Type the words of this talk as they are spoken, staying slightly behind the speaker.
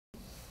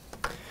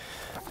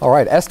All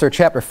right, Esther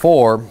chapter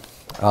 4,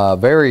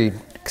 very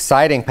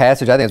exciting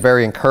passage. I think it's a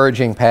very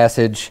encouraging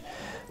passage.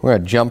 We're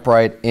going to jump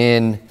right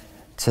in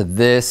to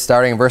this.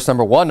 Starting in verse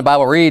number 1, the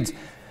Bible reads,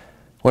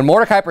 "When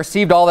Mordecai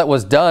perceived all that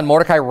was done,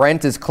 Mordecai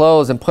rent his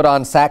clothes and put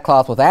on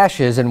sackcloth with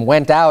ashes and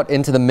went out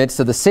into the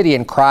midst of the city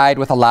and cried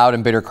with a loud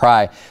and bitter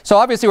cry." So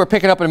obviously we're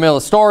picking up in the middle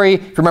of the story.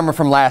 If you remember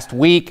from last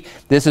week,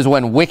 this is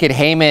when wicked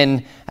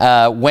Haman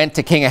went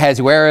to King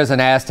Ahasuerus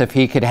and asked if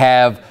he could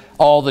have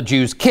all the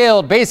Jews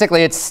killed.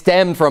 Basically, it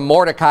stemmed from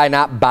Mordecai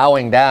not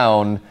bowing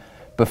down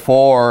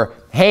before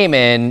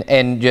Haman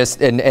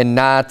and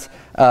not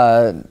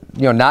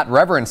not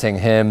reverencing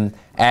him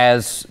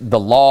as the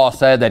law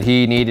said that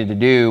he needed to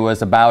do, was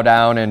to bow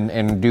down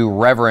and do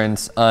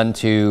reverence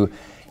unto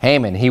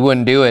Haman. He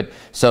wouldn't do it,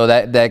 so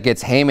that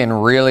gets Haman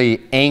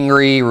really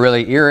angry,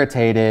 really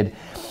irritated,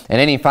 and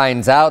then he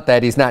finds out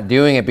that he's not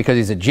doing it because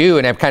he's a Jew,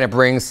 and it kind of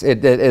brings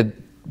it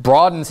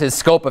broadens his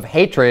scope of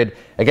hatred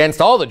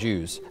against all the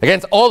Jews,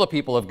 against all the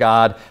people of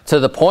God, to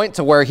the point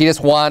to where he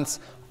just wants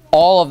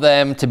all of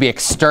them to be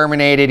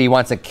exterminated. He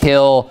wants to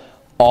kill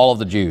all of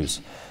the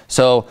Jews.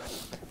 So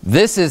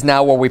this is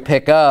now where we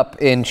pick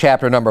up in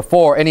chapter number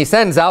 4, and he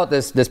sends out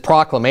this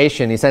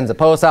proclamation. He sends a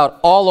post out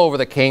all over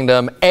the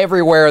kingdom,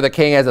 everywhere the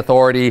king has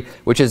authority,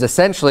 which is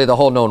essentially the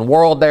whole known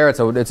world there. It's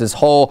this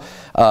whole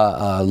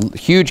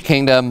huge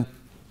kingdom.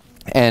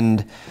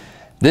 And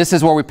this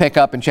is where we pick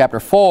up in chapter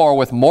 4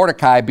 with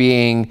Mordecai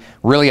being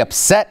really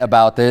upset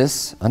about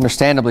this,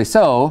 understandably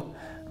so,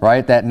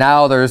 right? That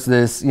now there's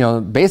this,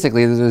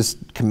 basically this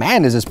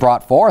command is just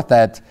brought forth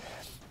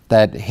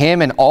that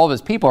him and all of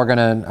his people are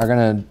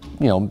gonna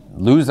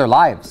lose their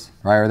lives,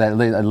 right? Or that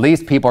at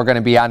least people are gonna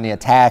be on the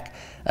attack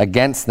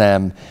against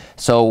them.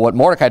 So what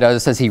Mordecai does, it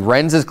says he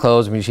rends his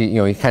clothes. I mean,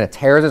 he kind of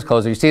tears his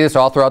clothes. You see this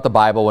all throughout the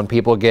Bible when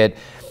people get,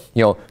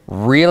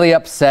 really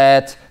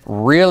upset,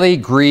 really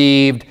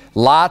grieved,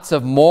 lots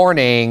of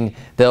mourning.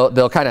 They'll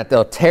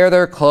tear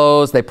their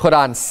clothes. They put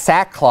on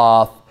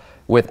sackcloth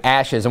with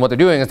ashes, and what they're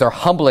doing is they're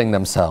humbling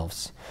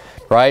themselves,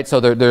 right? So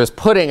they're just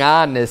putting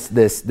on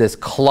this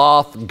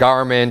cloth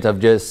garment of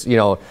just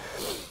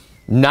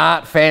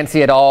not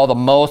fancy at all, the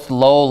most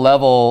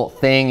low-level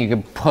thing you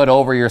can put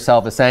over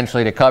yourself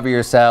essentially to cover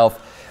yourself,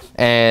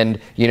 and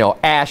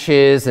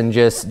ashes, and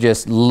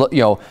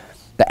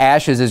the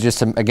ashes is just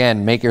to,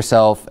 again, make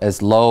yourself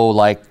as low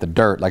like the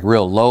dirt, like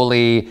real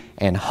lowly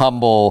and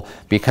humble,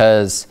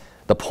 because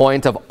the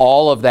point of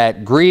all of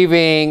that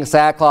grieving,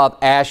 sackcloth,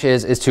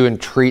 ashes is to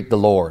entreat the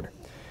Lord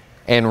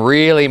and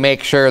really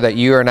make sure that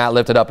you are not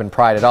lifted up in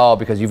pride at all,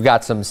 because you've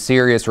got some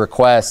serious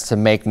requests to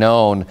make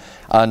known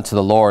unto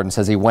the Lord. And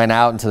says he went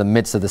out into the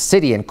midst of the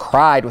city and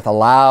cried with a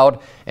loud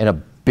and a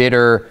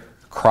bitter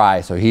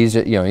cry. So he's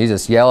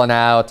just yelling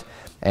out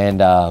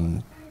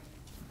and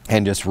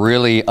just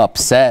really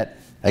upset.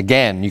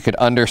 Again, you could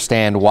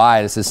understand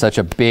why this is such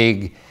a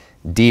big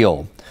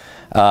deal.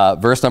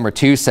 Verse number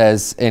 2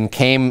 says, "And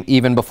came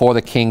even before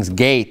the king's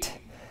gate,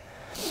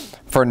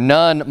 for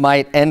none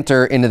might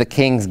enter into the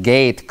king's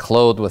gate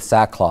clothed with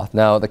sackcloth."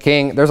 Now, the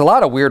king, there's a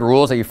lot of weird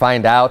rules that you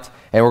find out,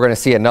 and we're going to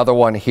see another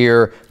one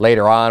here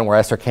later on where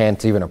Esther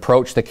can't even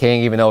approach the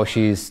king, even though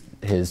she's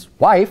his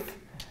wife.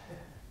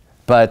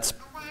 But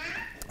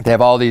they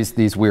have all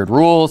these weird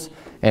rules,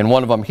 and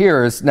one of them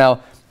here is, now,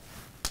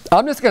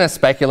 I'm just going to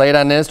speculate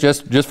on this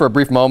just for a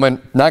brief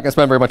moment. Not going to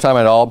spend very much time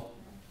at all.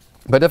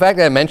 But the fact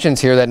that it mentions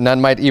here that none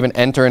might even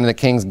enter into the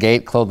king's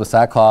gate clothed with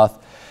sackcloth,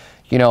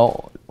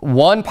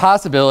 one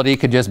possibility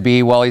could just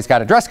be, well, he's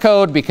got a dress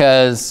code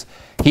because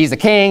he's a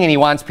king and he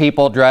wants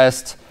people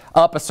dressed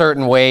up a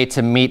certain way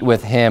to meet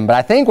with him. But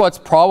I think what's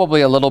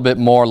probably a little bit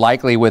more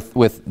likely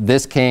with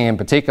this king in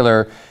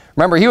particular,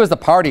 remember, he was the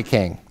party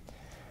king.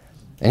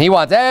 And he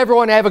wants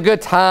everyone to have a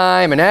good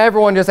time and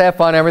everyone just have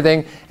fun and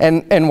everything.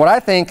 And what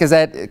I think is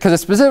that, because it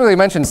specifically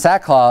mentions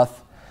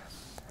sackcloth,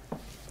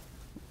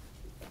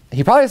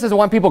 he probably just doesn't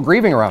want people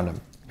grieving around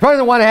him. He probably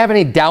doesn't want to have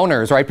any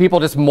downers, right? People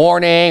just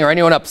mourning or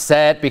anyone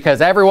upset,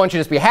 because everyone should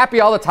just be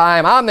happy all the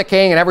time. I'm the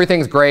king and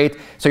everything's great.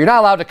 So you're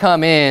not allowed to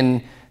come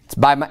in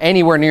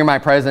anywhere near my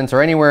presence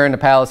or anywhere in the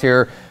palace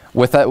here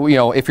with,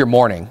 if you're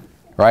mourning,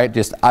 right?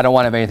 Just, I don't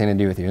want to have anything to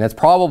do with you. And that's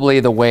probably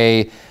the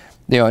way,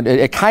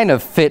 it kind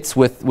of fits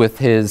with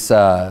his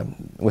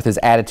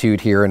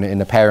attitude here in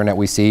the pattern that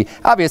we see.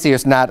 Obviously,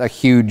 it's not a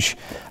huge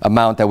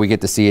amount that we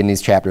get to see in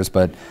these chapters,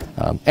 but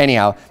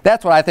anyhow,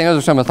 that's what I think. Those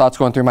are some of the thoughts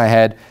going through my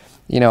head.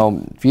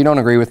 If you don't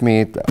agree with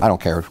me, I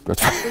don't care.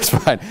 It's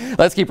fine.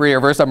 Let's keep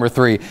reading. Verse number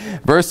 3.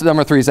 Verse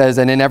number 3 says,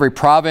 "And in every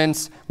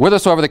province,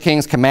 whithersoever the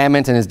king's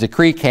commandment and his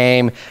decree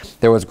came,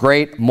 there was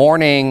great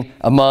mourning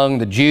among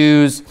the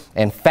Jews,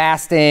 and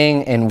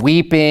fasting, and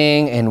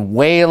weeping, and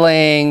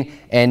wailing,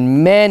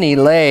 and many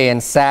lay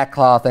in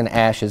sackcloth and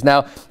ashes."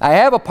 Now, I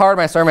have a part of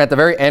my sermon at the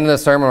very end of the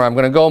sermon where I'm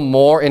going to go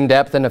more in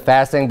depth into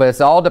fasting, but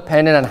it's all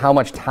dependent on how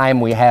much time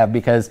we have,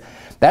 because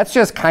that's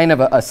just kind of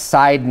a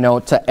side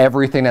note to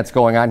everything that's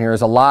going on here.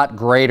 There's a lot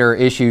greater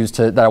issues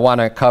that I want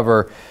to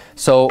cover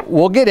So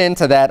we'll get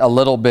into that a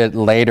little bit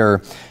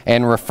later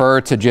and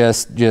refer to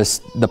just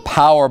the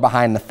power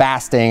behind the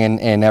fasting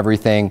and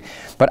everything.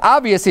 But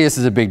obviously this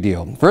is a big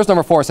deal. Verse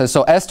number 4 says,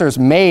 so Esther's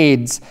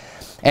maids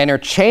and her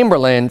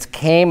chamberlains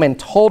came and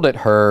told it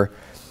her.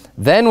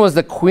 Then was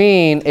the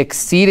queen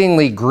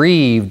exceedingly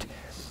grieved,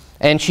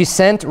 and she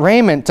sent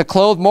raiment to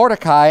clothe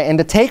Mordecai and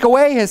to take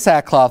away his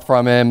sackcloth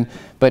from him,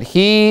 but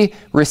he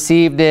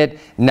received it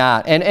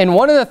not. And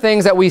one of the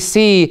things that we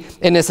see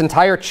in this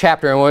entire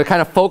chapter, and what it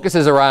kind of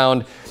focuses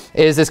around,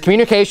 is this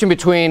communication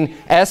between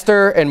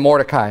Esther and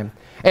Mordecai.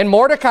 And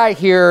Mordecai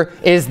here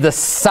is the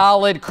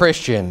solid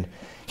Christian.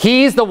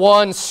 He's the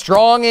one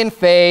strong in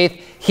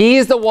faith.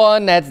 He's the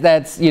one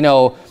that's you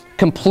know,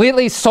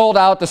 completely sold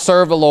out to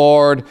serve the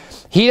Lord.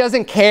 He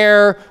doesn't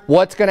care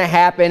what's going to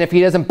happen if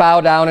he doesn't bow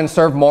down and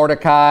serve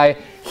Mordecai.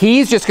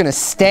 He's just going to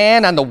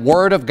stand on the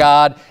word of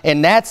God,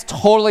 and that's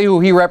totally who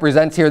he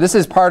represents here. This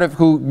is part of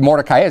who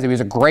Mordecai is. He was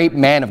a great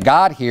man of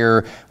God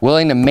here,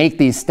 willing to make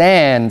these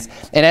stands.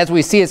 And as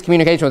we see his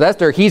communication with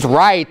Esther, he's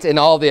right in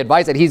all the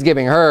advice that he's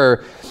giving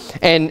her.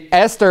 And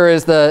Esther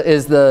is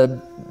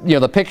the you know,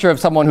 the picture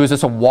of someone who's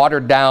just a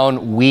watered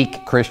down,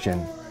 weak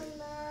Christian.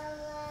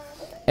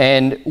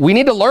 And we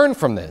need to learn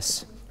from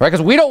this, right?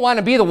 Because we don't want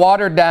to be the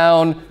watered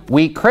down,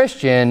 weak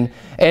Christian.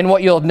 And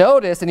what you'll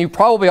notice, and you've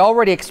probably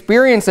already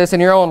experienced this in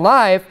your own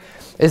life,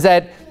 is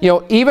that, you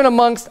know, even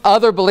amongst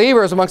other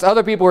believers, amongst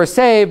other people who are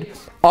saved,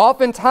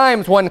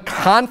 oftentimes when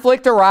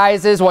conflict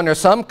arises, when there's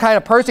some kind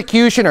of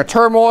persecution or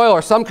turmoil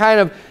or some kind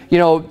of, you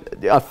know,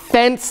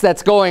 offense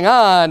that's going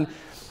on,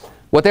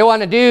 what they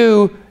want to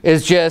do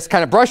is just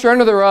kind of brush her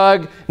under the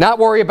rug, not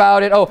worry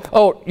about it.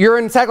 Oh, you're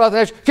in sackcloth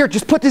and ashes. Here,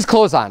 just put these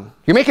clothes on.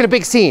 You're making a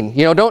big scene.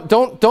 You know,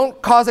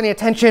 don't cause any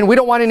attention. We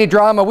don't want any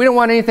drama. We don't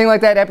want anything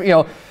like that. You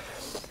know,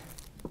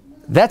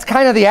 that's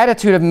kind of the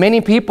attitude of many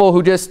people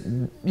who just,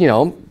 you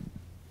know,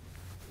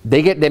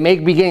 they may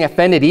be getting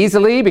offended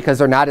easily because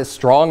they're not as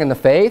strong in the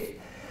faith.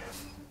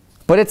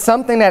 But it's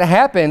something that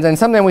happens, and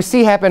something we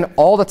see happen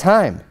all the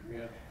time.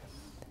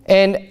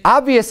 And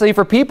obviously,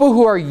 for people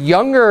who are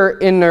younger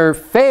in their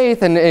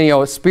faith and you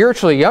know,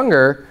 spiritually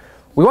younger,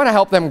 we want to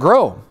help them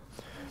grow.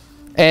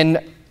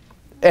 And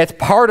it's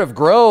part of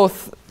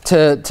growth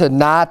to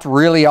not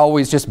really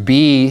always just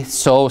be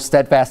so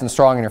steadfast and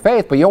strong in your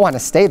faith, but you don't want to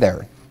stay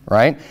there,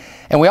 right?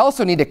 And we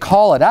also need to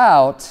call it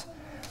out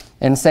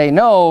and say,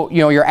 no, you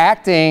know, you're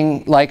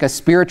acting like a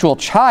spiritual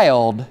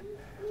child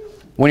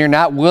when you're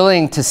not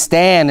willing to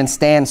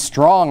stand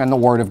strong on the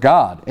Word of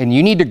God. And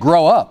you need to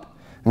grow up.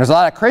 And there's a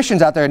lot of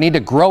Christians out there that need to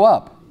grow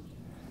up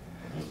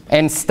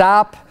and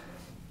stop.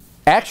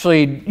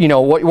 Actually, you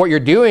know, what you're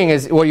doing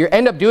is, what you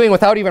end up doing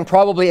without even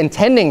probably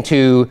intending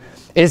to,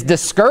 is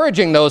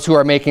discouraging those who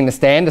are making the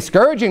stand,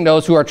 discouraging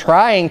those who are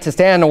trying to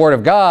stand on the Word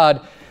of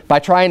God by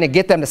trying to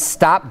get them to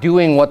stop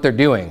doing what they're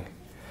doing.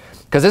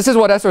 Because this is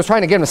what Esther was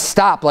trying to get them to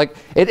stop. Like,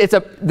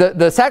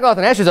 the sackcloth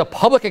and ashes is a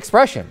public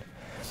expression.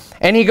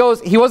 And he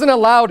wasn't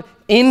allowed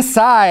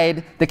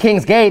inside the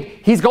king's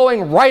gate. He's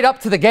going right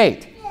up to the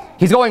gate.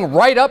 He's going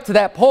right up to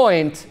that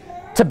point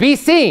to be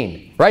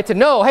seen, right? To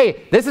know,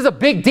 hey, this is a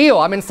big deal.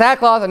 I'm in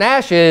sackcloth and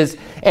ashes,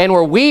 and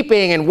we're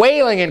weeping and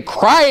wailing and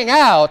crying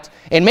out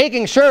and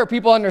making sure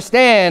people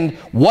understand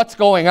what's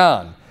going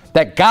on.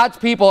 That God's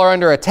people are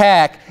under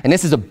attack, and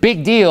this is a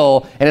big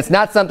deal, and it's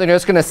not something you're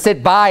just going to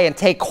sit by and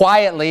take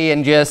quietly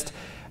and just,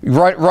 you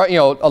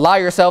know, allow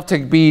yourself to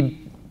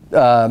be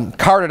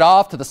carted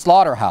off to the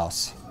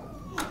slaughterhouse.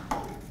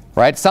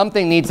 Right?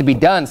 Something needs to be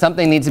done.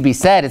 Something needs to be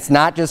said. It's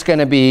not just going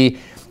to be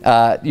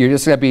you're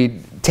just going to be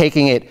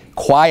taking it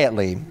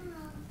quietly.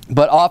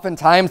 But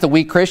oftentimes the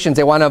weak Christians,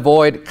 they want to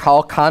avoid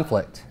all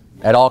conflict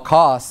at all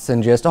costs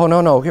and just, oh,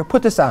 no, here,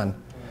 put this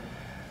on.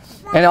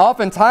 And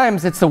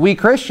oftentimes it's the weak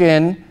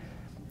Christian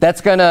that's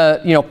going to,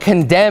 you know,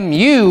 condemn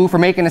you for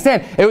making a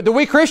stand. The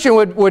weak Christian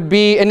would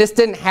be, and this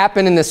didn't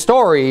happen in this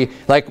story,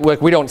 like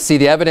we don't see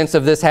the evidence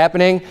of this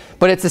happening,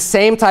 but it's the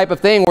same type of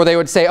thing where they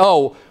would say,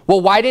 oh,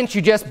 well, why didn't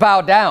you just bow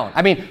down?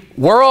 I mean,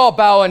 we're all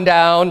bowing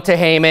down to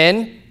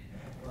Haman.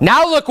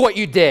 Now look what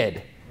you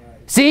did.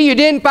 See, you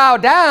didn't bow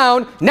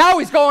down. Now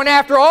he's going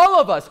after all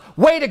of us.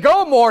 Way to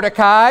go,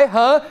 Mordecai,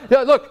 huh?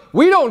 Look,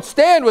 we don't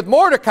stand with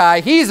Mordecai.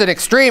 He's an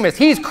extremist.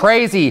 He's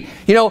crazy.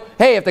 You know,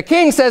 hey, if the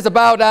king says to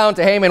bow down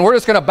to Haman, we're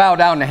just going to bow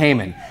down to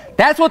Haman.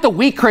 That's what the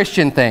weak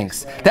Christian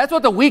thinks. That's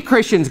what the weak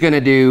Christian's going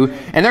to do.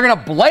 And they're going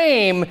to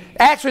blame,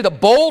 actually, the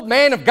bold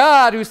man of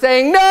God who's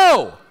saying,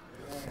 no,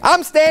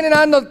 I'm standing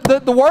on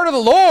the word of the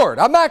Lord.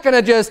 I'm not going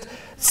to just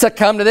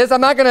succumb to this.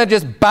 I'm not going to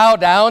just bow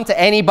down to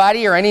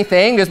anybody or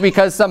anything just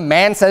because some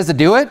man says to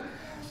do it.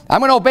 I'm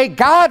going to obey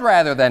God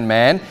rather than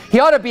man. He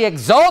ought to be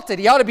exalted.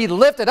 He ought to be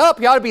lifted up.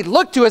 He ought to be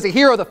looked to as a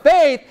hero of the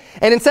faith.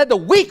 And instead the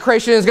weak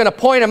Christian is going to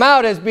point him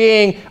out as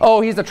being,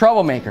 oh, he's a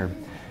troublemaker.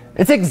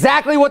 It's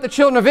exactly what the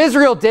children of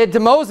Israel did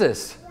to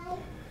Moses.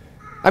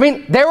 I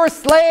mean, they were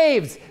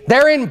slaves.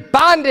 They're in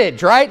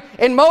bondage, right?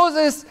 And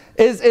Moses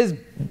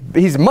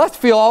he must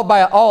feel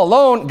all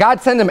alone. God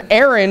sent him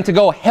Aaron to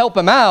go help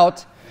him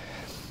out.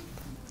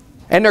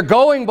 And they're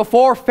going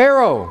before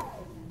Pharaoh,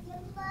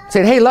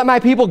 saying, hey, let my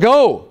people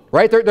go.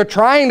 right? They're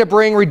trying to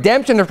bring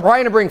redemption. They're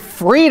trying to bring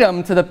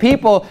freedom to the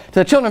people, to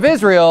the children of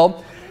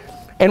Israel.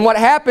 And what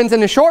happens in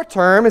the short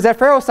term is that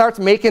Pharaoh starts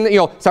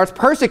starts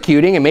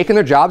persecuting and making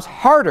their jobs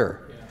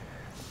harder.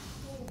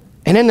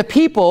 And then the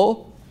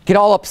people get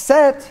all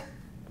upset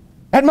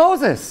at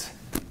Moses,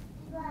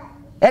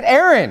 at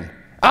Aaron.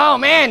 Oh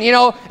man,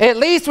 at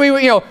least we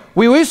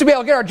used to be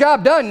able to get our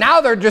job done.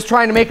 Now they're just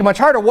trying to make it much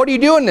harder. What are you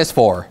doing this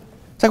for?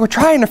 It's like, we're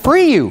trying to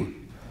free you.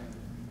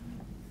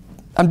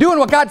 I'm doing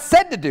what God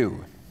said to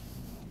do.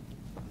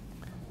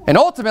 And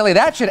ultimately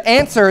that should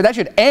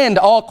end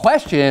all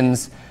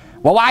questions.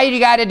 Well, why do you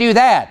got to do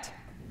that?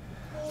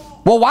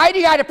 Well, why do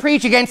you got to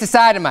preach against the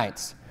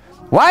Sodomites?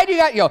 Why do you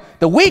got,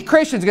 the weak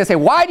Christian's going to say,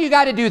 why do you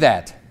got to do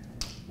that?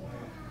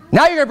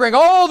 Now you're going to bring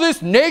all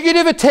this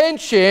negative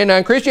attention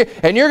on Christian,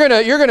 and you're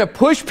going to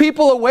push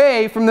people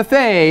away from the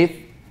faith.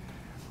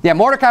 Yeah,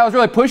 Mordecai was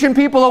really pushing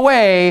people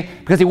away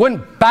because he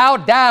wouldn't bow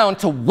down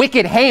to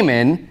wicked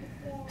Haman,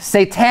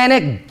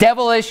 satanic,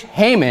 devilish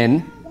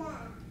Haman.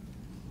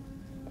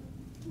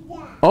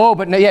 Oh,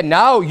 but yeah,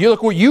 now you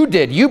look what you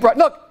did.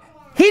 Look,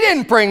 he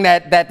didn't bring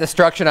that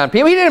destruction on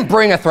people. He didn't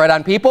bring a threat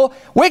on people.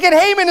 Wicked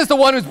Haman is the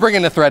one who's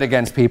bringing the threat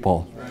against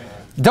people. Right.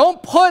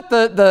 Don't put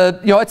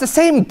it's the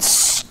same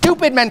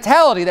stupid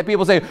mentality that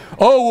people say,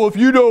 oh, well, if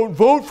you don't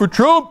vote for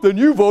Trump, then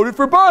you voted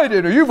for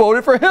Biden or you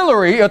voted for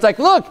Hillary. It's like,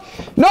 look,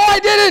 no, I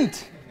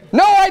didn't.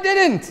 No, I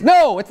didn't.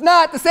 No, it's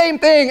not the same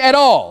thing at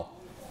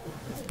all.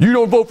 You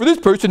don't vote for this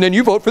person, then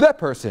you vote for that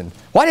person.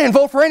 Well, I didn't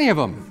vote for any of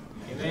them.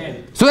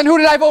 Amen. So then who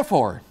did I vote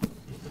for?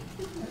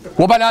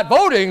 Well, by not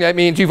voting, that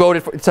means you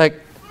voted for... It's like,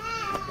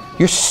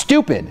 you're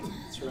stupid.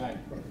 That's right.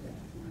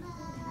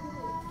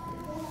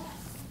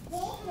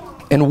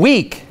 And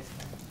weak.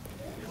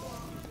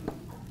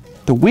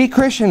 The weak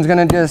Christian's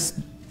going to just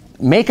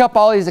make up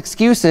all these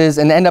excuses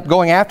and end up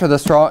going after the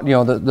strong,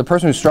 the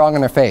person who's strong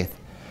in their faith.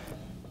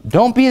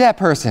 Don't be that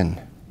person.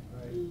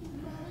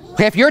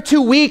 Okay, if you're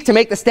too weak to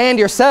make the stand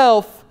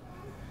yourself,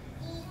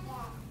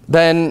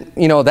 then,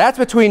 that's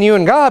between you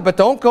and God, but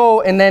don't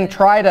go and then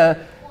try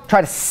to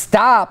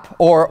stop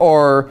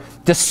or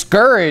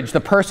discourage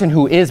the person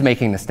who is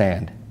making the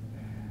stand.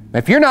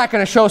 If you're not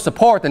going to show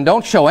support, then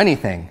don't show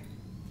anything.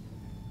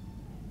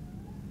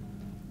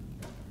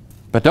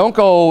 But don't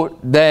go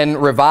then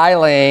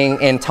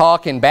reviling and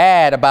talking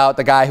bad about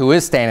the guy who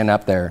is standing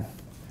up there.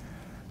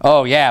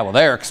 Oh yeah, well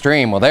they're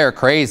extreme, well they're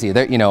crazy.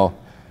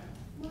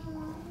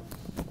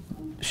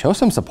 Show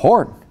some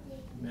support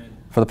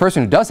for the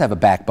person who does have a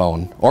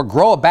backbone, or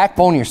grow a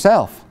backbone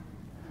yourself.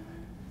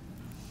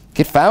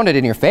 Get founded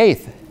in your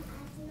faith.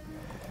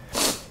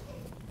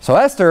 So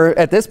Esther,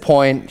 at this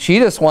point,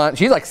 she's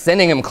like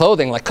sending him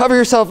clothing, like, cover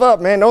yourself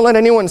up, man. Don't let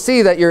anyone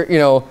see that you're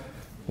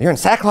in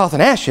sackcloth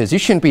and ashes. You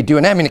shouldn't be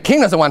doing that. I mean, the king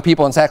doesn't want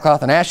people in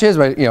sackcloth and ashes,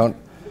 but,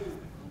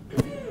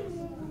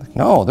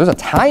 no, there's a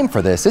time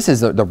for this. This is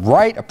the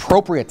right,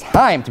 appropriate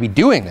time to be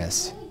doing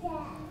this.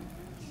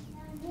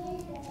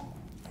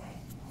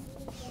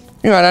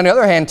 And on the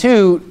other hand,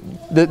 too,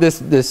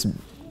 this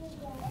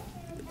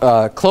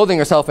clothing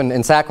yourself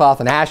in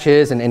sackcloth and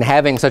ashes and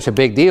having such a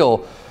big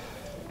deal,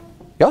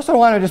 you also don't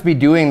want to just be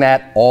doing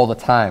that all the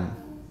time,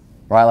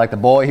 right? Like the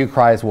boy who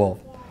cries wolf.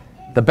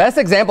 The best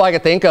example I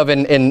could think of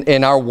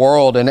in our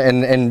world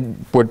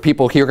and what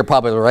people here could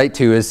probably relate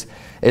to is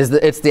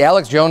it's the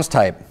Alex Jones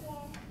type.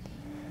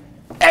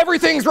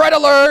 Everything's red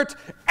alert.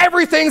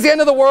 Everything's the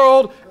end of the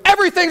world.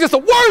 Everything's just the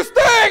worst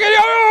thing. And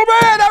oh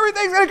man,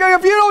 everything's gonna go.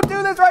 If you don't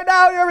do this right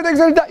now, everything's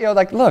gonna die.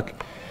 Like, look,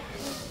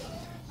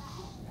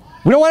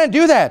 we don't want to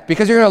do that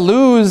because you're gonna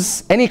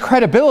lose any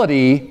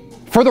credibility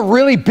for the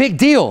really big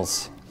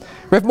deals.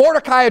 If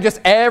Mordecai just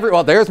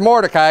well, there's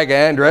Mordecai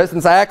again, dressed in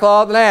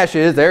sackcloth and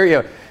ashes. There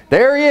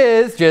he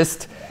is.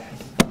 Just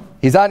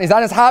he's on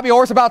his hobby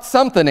horse about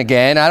something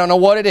again. I don't know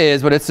what it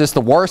is, but it's just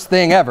the worst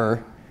thing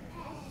ever.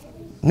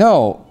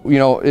 No,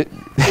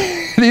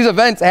 these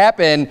events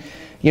happen.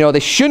 They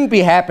shouldn't be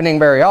happening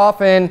very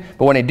often,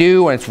 but when they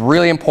do, when it's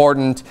really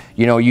important,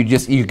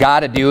 you got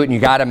to do it and you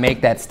got to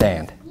make that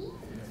stand.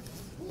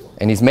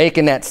 And he's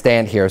making that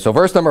stand here. So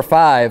verse number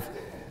 5,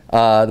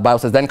 the Bible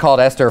says, then called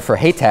Esther for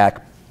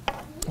Hatak,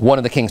 one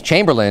of the king's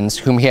chamberlains,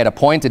 whom he had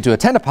appointed to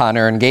attend upon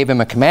her, and gave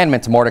him a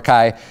commandment to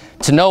Mordecai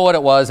to know what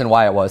it was and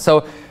why it was.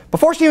 So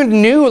before she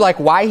even knew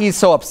why he's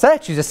so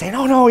upset, she's just saying,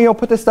 oh no,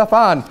 put this stuff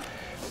on.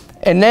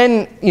 And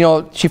then,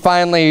 she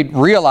finally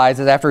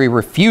realizes after he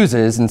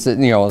refuses and says,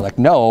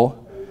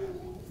 no,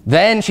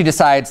 then she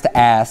decides to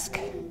ask.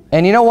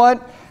 And you know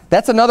what?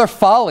 That's another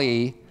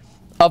folly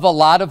of a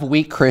lot of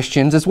weak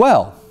Christians as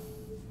well.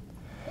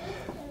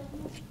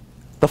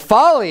 The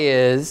folly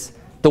is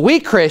the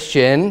weak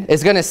Christian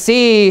is going to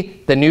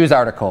see the news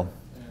article,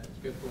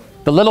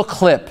 the little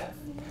clip,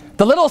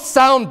 the little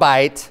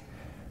soundbite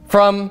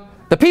from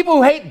the people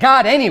who hate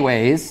God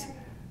anyways,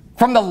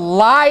 from the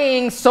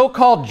lying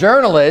so-called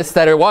journalists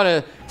that want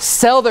to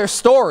sell their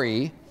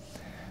story,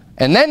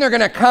 and then they're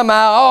going to come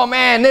out, oh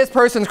man, this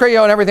person's crazy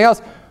and everything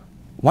else.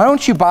 why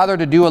don't you bother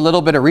to do a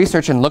little bit of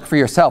research and look for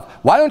yourself?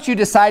 Why don't you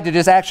decide to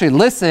just actually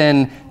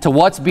listen to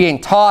what's being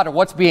taught or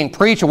what's being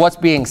preached or what's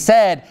being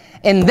said,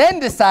 and then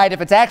decide if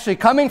it's actually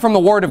coming from the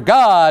Word of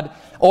God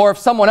or if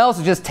someone else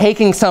is just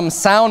taking some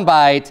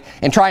soundbite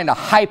and trying to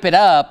hype it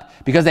up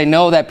because they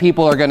know that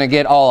people are going to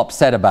get all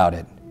upset about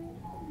it.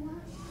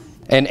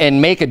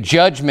 And make a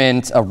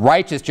judgment, a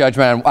righteous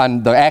judgment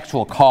on the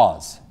actual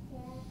cause.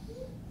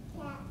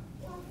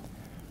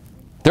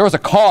 There was a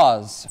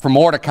cause for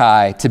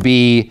Mordecai to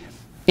be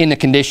in the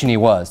condition he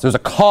was. There was a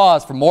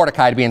cause for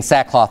Mordecai to be in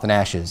sackcloth and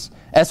ashes.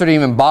 Esther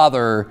didn't even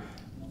bother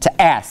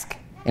to ask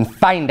and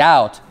find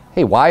out,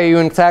 hey, why are you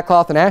in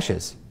sackcloth and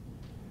ashes?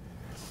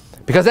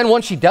 Because then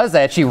once she does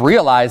that, she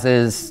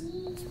realizes,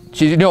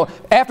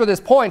 after this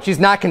point, she's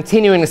not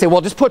continuing to say,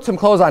 well, just put some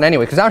clothes on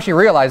anyway. Because now she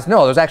realizes,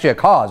 no, there's actually a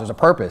cause, there's a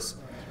purpose.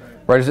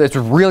 Right? It's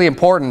really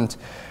important.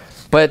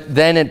 But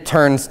then it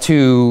turns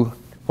to,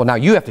 well, now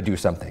you have to do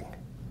something.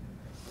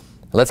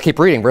 Let's keep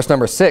reading. Verse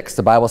number 6,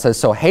 the Bible says,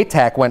 so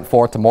Hatak went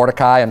forth to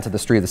Mordecai unto the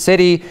street of the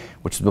city,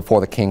 which is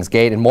before the king's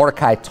gate. And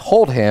Mordecai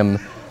told him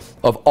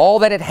of all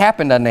that had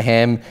happened unto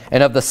him,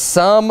 and of the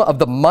sum of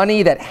the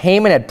money that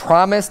Haman had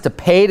promised to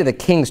pay to the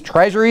king's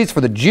treasuries for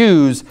the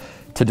Jews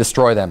to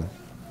destroy them.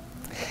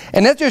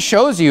 And that just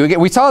shows you, again,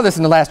 we saw this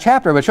in the last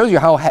chapter, but it shows you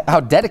how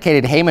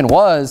dedicated Haman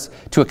was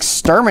to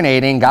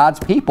exterminating God's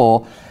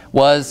people,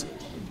 was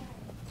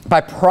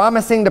by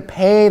promising to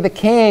pay the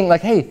king,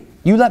 like, hey,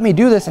 you let me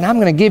do this and I'm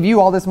going to give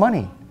you all this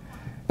money.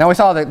 Now we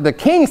saw that the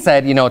king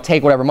said,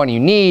 take whatever money you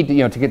need,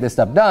 to get this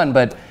stuff done,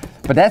 but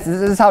this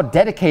is how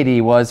dedicated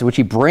he was, which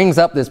he brings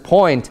up this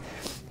point.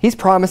 He's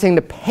promising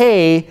to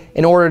pay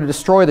in order to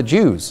destroy the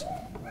Jews.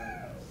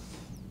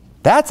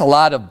 That's a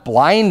lot of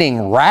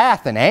blinding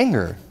wrath and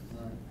anger.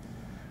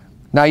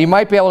 Now you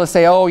might be able to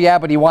say, oh yeah,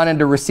 but he wanted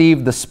to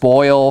receive the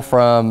spoil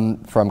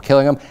from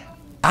killing them.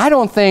 I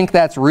don't think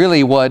that's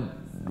really what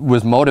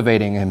was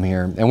motivating him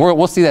here. And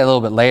we'll see that a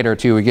little bit later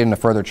too. We get into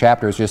further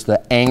chapters, just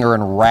the anger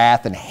and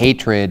wrath and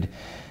hatred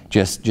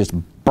just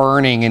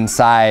burning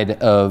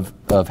inside of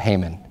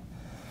Haman.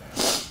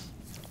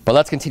 But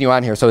let's continue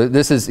on here. So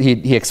this is,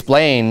 he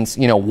explains,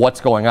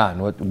 what's going on,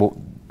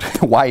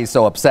 why he's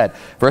so upset.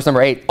 Verse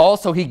number 8,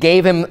 also he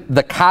gave him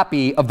the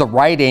copy of the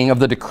writing of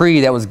the decree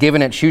that was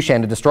given at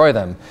Shushan to destroy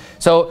them.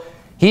 So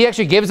he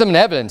actually gives them an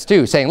evidence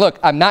too, saying, look,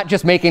 I'm not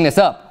just making this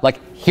up.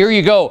 Like, here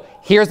you go.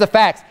 Here's the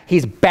facts.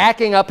 He's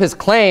backing up his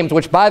claims,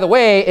 which, by the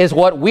way, is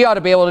what we ought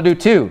to be able to do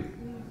too.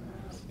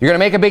 You're going to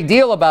make a big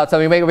deal about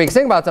something, make a big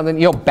thing about something,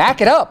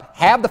 back it up.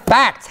 Have the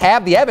facts,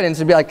 have the evidence,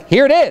 and be like,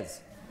 here it is.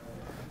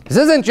 This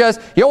isn't just,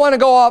 you don't want to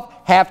go off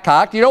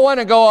half-cocked. You don't want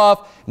to go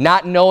off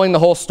not knowing the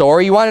whole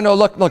story. You want to know,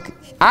 look,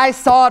 I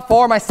saw it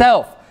for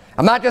myself.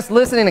 I'm not just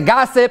listening to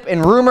gossip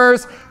and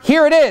rumors.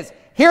 Here it is.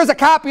 Here's a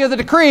copy of the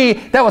decree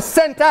that was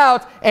sent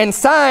out and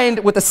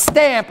signed with the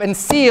stamp and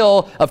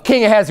seal of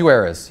King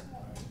Ahasuerus.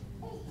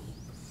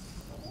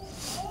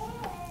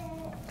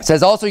 It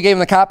says, also he gave him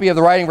the copy of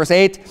the writing, verse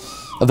 8,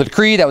 of the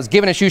decree that was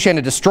given to Shushan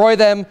to destroy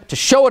them, to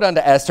show it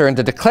unto Esther, and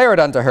to declare it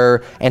unto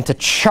her, and to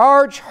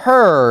charge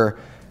her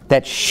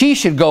that she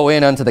should go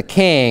in unto the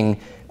king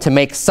to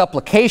make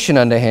supplication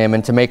unto him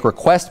and to make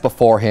request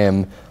before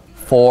him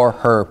for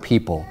her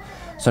people.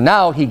 So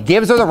now he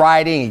gives her the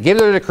writing, he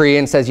gives her the decree,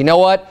 and says, you know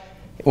what?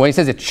 When he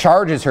says it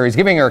charges her, he's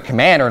giving her a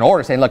command or an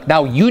order, saying, look,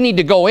 now you need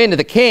to go into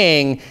the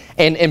king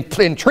and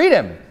treat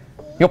him.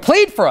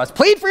 Plead for us.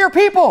 Plead for your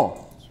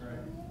people. That's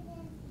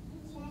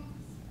right.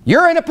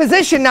 You're in a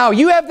position now.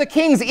 You have the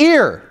king's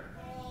ear.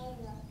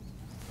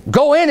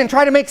 Go in and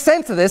try to make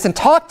sense of this and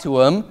talk to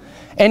him.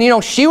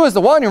 And, she was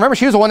the one, remember,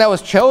 she was the one that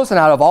was chosen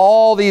out of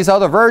all these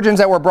other virgins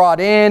that were brought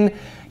in,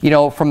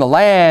 from the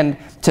land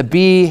to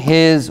be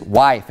his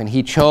wife. And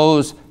he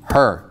chose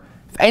her.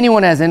 If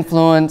anyone has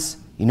influence,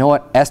 you know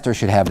what? Esther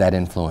should have that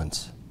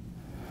influence.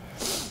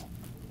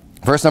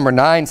 Verse number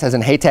 9 says,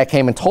 and Hatak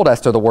came and told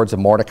Esther the words of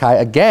Mordecai.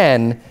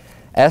 Again,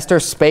 Esther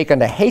spake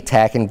unto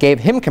Hatak and gave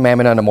him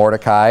commandment unto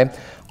Mordecai.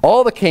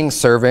 All the king's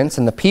servants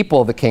and the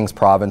people of the king's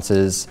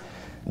provinces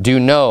do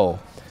know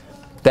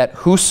that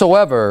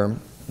whosoever,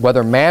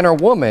 whether man or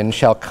woman,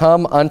 shall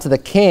come unto the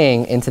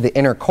king into the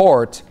inner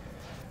court,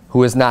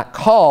 who is not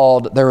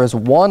called, there is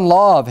one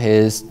law of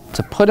his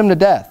to put him to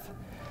death,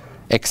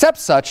 except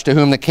such to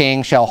whom the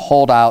king shall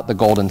hold out the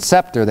golden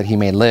scepter that he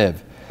may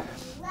live.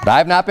 But I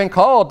have not been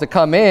called to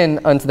come in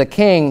unto the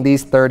king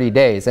these 30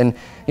 days. And,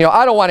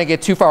 I don't want to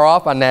get too far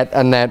off on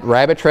that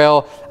rabbit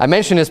trail. I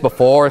mentioned this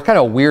before. It's kind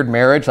of a weird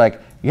marriage.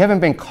 Like, you haven't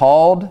been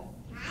called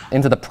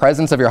into the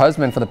presence of your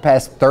husband for the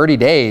past 30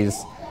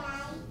 days.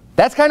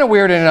 That's kind of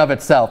weird in and of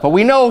itself. But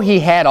we know he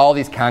had all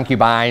these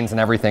concubines and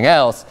everything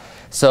else.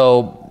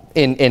 So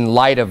in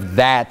light of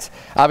that,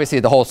 obviously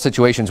the whole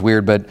situation's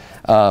weird, but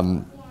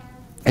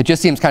it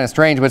just seems kind of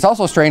strange. But it's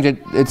also strange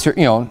it's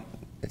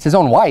his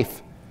own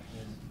wife.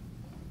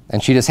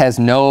 And she just has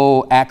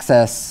no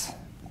access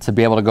to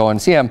be able to go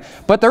and see him.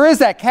 But there is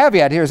that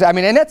caveat here. I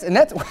mean, and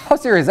that's how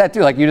serious is that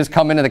too? Like, you just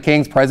come into the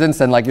king's presence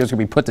and like you're just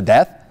gonna be put to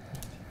death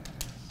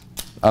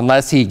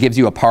unless he gives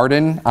you a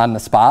pardon on the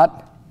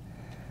spot.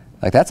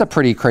 Like, that's a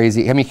pretty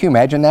crazy, I mean, can you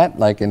imagine that?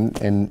 Like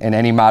in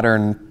any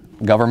modern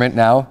government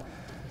now?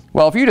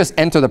 Well, if you just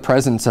enter the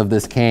presence of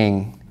this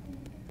king,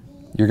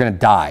 you're going to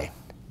die.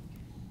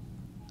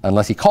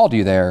 Unless he called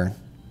you there,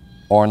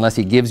 or unless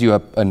he gives you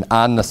an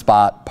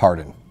on-the-spot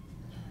pardon.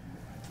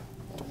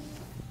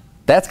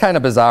 That's kind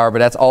of bizarre, but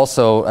that's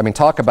also, I mean,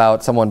 talk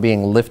about someone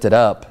being lifted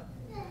up,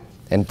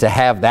 and to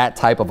have that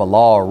type of a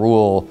law or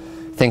rule,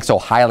 think so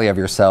highly of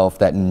yourself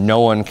that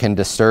no one can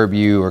disturb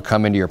you or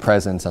come into your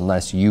presence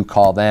unless you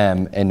call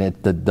them, and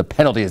the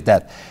penalty is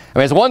death. I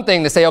mean, it's one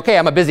thing to say, okay,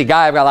 I'm a busy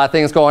guy, I've got a lot of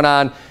things going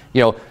on,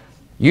 you know,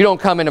 you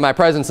don't come into my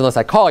presence unless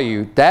I call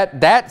you.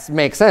 That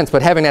makes sense,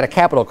 but having that a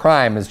capital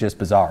crime is just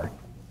bizarre.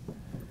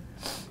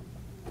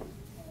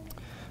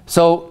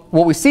 So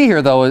what we see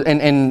here, though,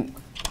 and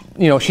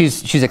you know,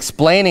 she's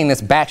explaining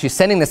this back, she's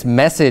sending this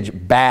message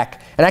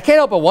back, and I can't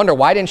help but wonder,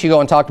 why didn't she go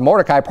and talk to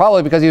Mordecai?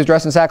 Probably because he was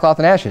dressed in sackcloth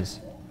and ashes.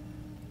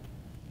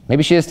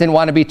 Maybe she just didn't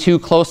want to be too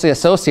closely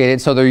associated,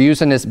 so they're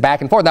using this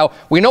back and forth. Now,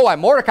 we know why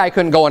Mordecai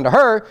couldn't go into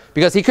her,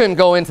 because he couldn't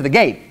go into the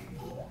gate.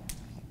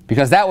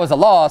 Because that was a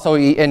law, so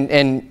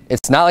and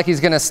it's not like he's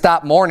going to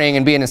stop mourning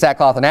and be in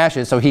sackcloth and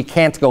ashes, so he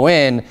can't go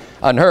in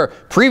on her.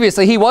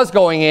 Previously, he was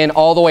going in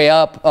all the way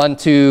up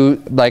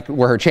onto like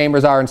where her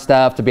chambers are and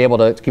stuff to be able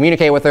to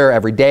communicate with her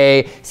every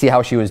day, see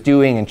how she was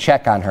doing, and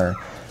check on her.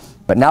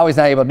 But now he's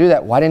not able to do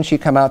that. Why didn't she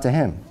come out to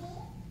him?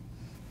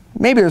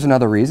 Maybe there's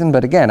another reason,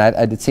 but again,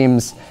 it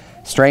seems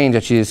strange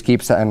that she just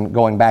keeps on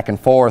going back and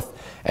forth.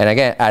 And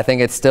again, I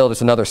think it's still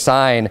just another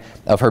sign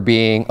of her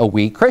being a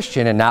weak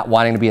Christian and not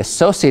wanting to be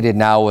associated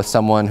now with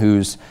someone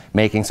who's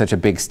making such a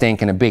big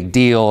stink and a big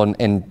deal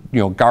and you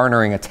know,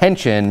 garnering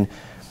attention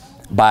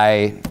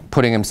by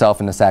putting himself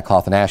in the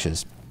sackcloth and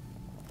ashes.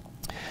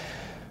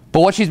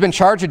 But what she's been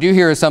charged to do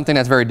here is something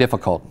that's very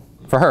difficult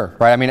for her,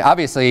 right? I mean,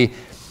 obviously,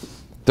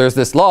 there's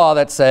this law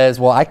that says,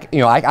 well,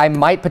 I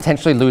might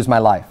potentially lose my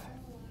life.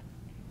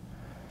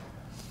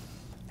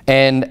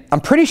 And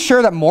I'm pretty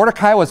sure that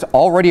Mordecai was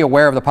already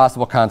aware of the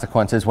possible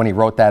consequences when he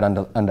wrote that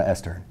unto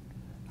Esther.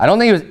 I don't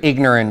think he was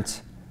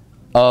ignorant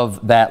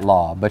of that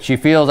law, but she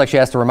feels like she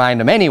has to remind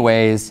him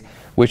anyways,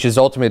 which is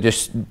ultimately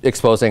just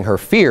exposing her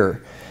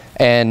fear.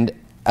 And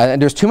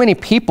there's too many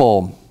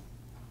people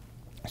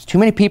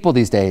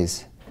these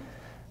days,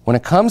 when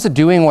it comes to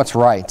doing what's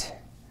right,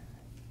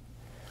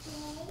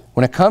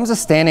 when it comes to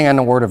standing on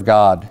the Word of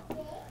God,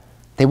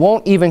 they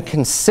won't even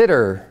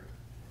consider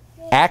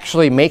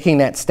actually making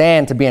that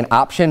stand to be an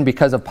option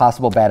because of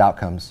possible bad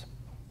outcomes.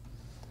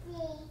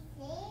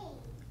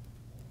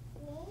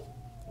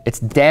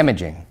 It's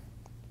damaging.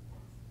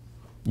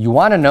 You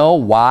want to know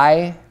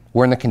why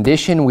we're in the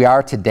condition we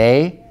are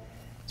today?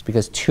 It's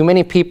because too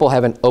many people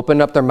haven't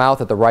opened up their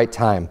mouth at the right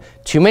time.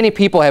 Too many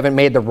people haven't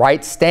made the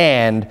right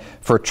stand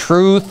for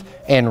truth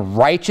and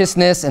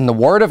righteousness and the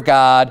Word of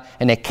God,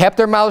 and they kept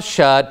their mouths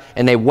shut,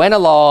 and they went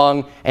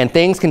along, and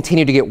things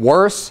continue to get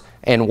worse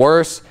and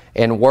worse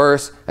and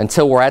worse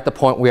until we're at the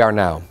point we are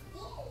now.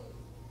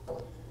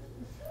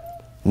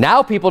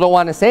 Now people don't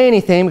want to say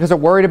anything because they're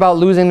worried about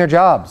losing their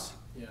jobs.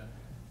 Yeah.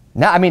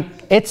 Now, I mean,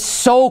 it's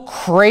so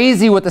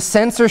crazy with the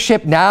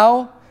censorship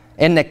now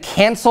and the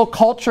cancel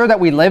culture that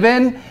we live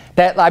in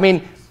that, I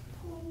mean,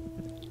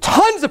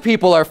 tons of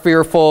people are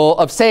fearful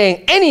of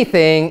saying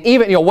anything,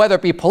 even, you know, whether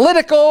it be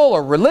political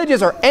or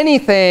religious or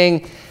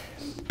anything,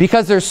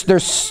 because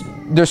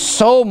there's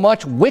so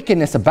much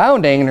wickedness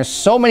abounding, and there's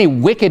so many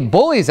wicked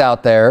bullies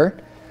out there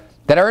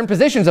that are in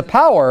positions of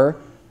power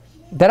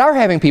that are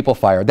having people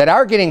fired, that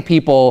are getting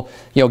people,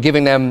 you know,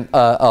 giving them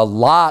a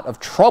lot of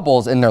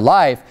troubles in their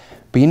life.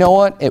 But you know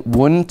what? It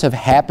wouldn't have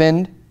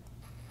happened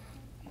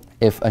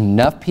if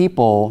enough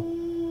people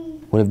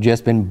would have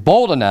just been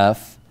bold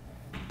enough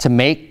to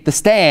make the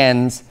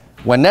stands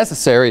when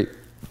necessary.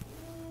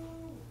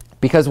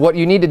 Because what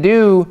you need to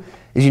do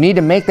is you need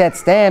to make that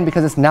stand,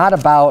 because it's not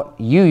about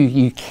you.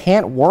 You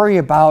can't worry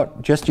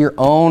about just your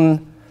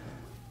own,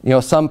 you know,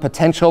 some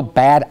potential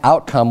bad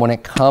outcome when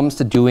it comes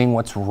to doing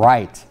what's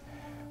right.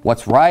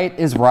 What's right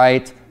is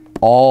right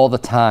all the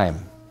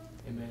time.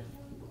 Amen.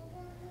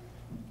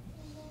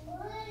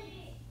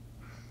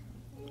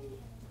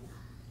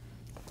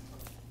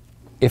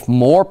 If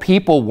more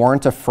people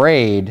weren't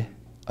afraid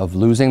of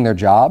losing their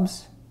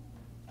jobs,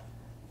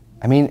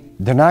 I mean,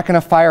 they're not going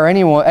to fire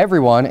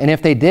everyone, and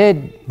if they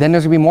did, then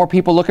there's going to be more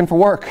people looking for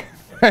work.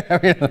 I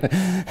mean,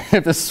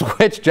 if they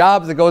switch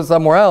jobs, it goes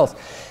somewhere else.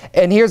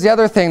 And here's the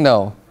other thing,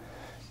 though.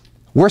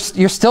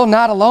 You're still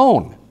not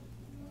alone.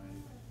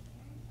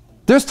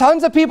 There's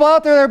tons of people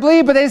out there that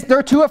believe, but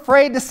they're too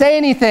afraid to say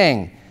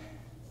anything.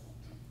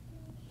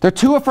 They're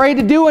too afraid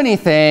to do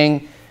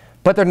anything,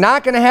 but they're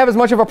not going to have as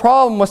much of a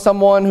problem with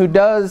someone who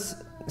does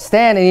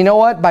stand. And you know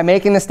what? By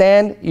making the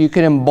stand, you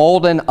can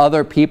embolden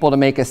other people to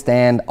make a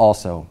stand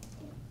also.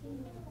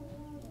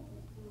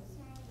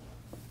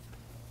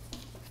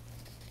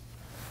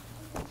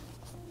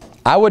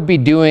 I would be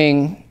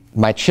doing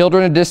my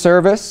children a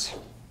disservice,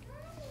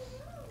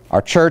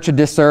 our church a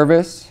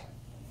disservice,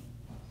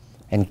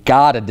 and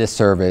God a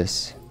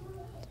disservice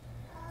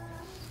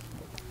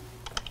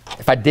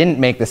if I didn't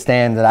make the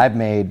stand that I've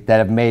made that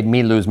have made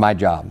me lose my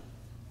job,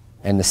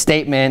 and the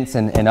statements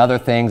and other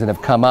things that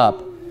have come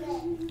up,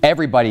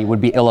 everybody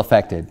would be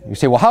ill-affected. You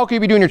say, well, how can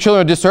you be doing your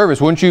children a disservice?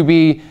 Wouldn't you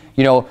be,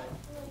 you know,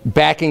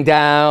 backing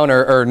down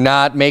or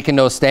not making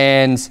those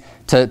stands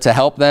to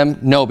help them?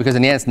 No, because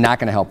in the end, it's not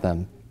going to help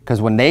them. Because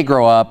when they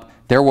grow up,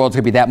 their world's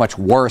going to be that much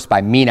worse by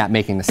me not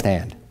making the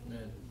stand.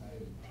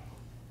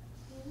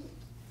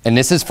 And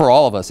this is for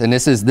all of us. And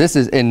this is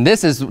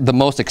the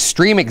most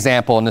extreme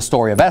example in the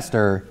story of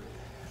Esther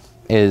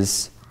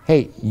is,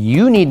 hey,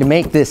 you need to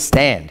make this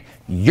stand.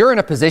 You're in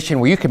a position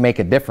where you can make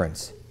a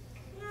difference.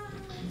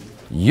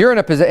 You're in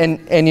a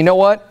position, and you know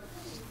what?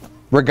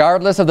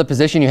 Regardless of the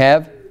position you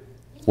have,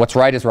 what's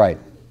right is right.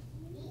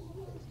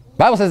 The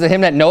Bible says, to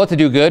him that knoweth to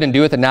do good and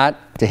doeth it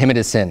not, to him it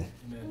is sin.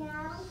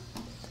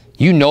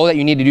 You know that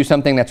you need to do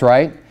something that's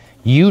right.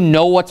 You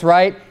know what's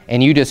right,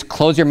 and you just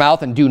close your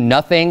mouth and do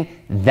nothing.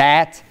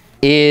 That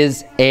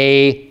is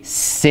a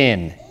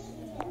sin.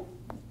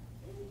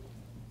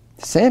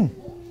 Sin.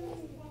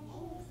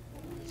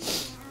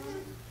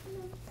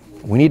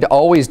 We need to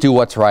always do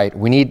what's right.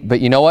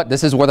 But you know what?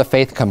 This is where the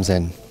faith comes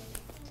in.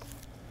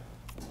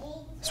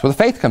 This is where the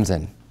faith comes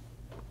in.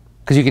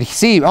 Because you can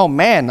see, oh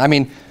man, I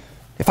mean,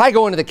 if I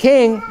go into the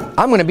king,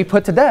 I'm going to be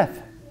put to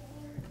death.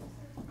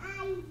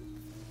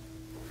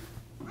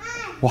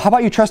 Well, how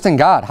about you trust in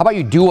God? How about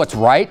you do what's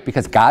right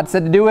because God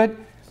said to do it?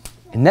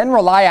 And then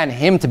rely on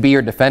him to be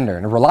your defender.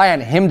 And rely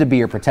on him to be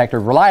your protector.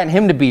 Rely on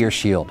him to be your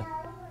shield.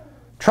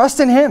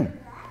 Trust in him.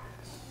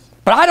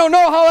 But I don't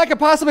know how that could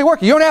possibly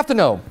work. You don't have to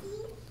know.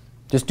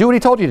 Just do what he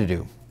told you to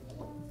do.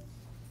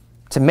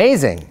 It's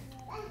amazing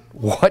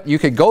what you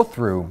could go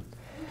through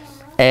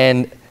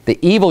and the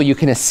evil you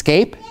can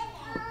escape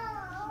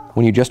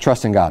when you just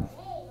trust in God.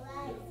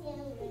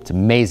 It's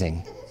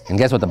amazing. And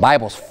guess what? The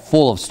Bible's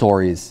full of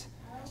stories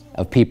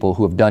of people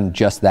who have done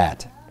just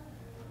that.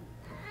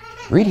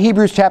 Read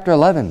Hebrews chapter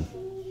 11.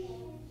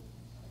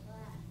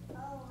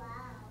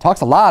 Talks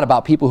a lot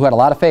about people who had a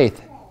lot of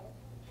faith.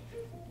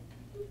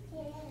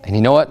 And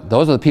you know what?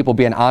 Those are the people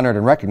being honored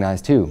and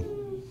recognized too.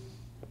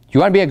 You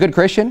want to be a good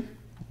Christian?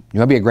 You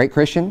want to be a great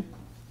Christian?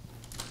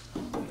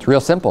 It's real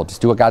simple. Just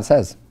do what God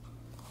says.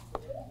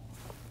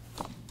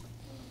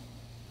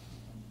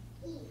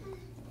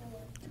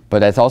 But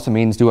that also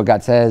means do what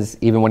God says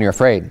even when you're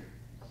afraid.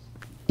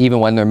 Even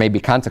when there may be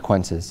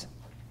consequences.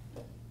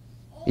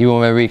 Even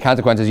when there may be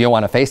consequences, you don't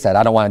want to face that.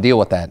 I don't want to deal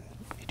with that.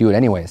 You do it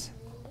anyways.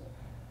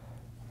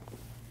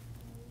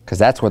 Because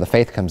that's where the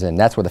faith comes in.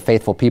 That's where the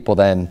faithful people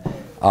then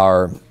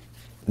are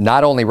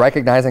not only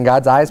recognized in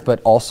God's eyes, but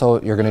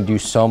also you're going to do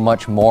so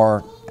much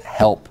more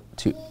help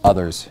to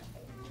others.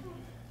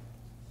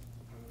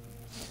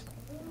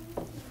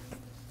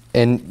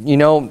 And you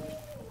know,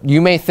 you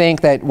may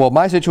think that, well,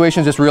 my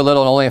situation is just real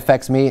little and only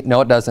affects me.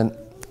 No, it doesn't.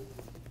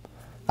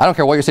 I don't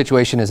care what your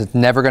situation is. It's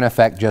never going to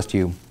affect just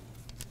you.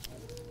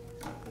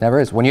 Never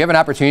is. When you have an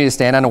opportunity to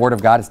stand on the Word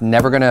of God, it's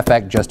never going to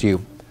affect just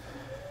you.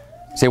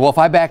 You say, well, if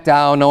I back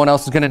down, no one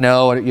else is going to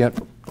know.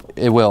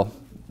 It will.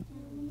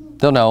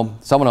 They'll know.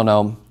 Someone will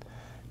know.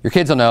 Your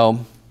kids will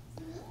know.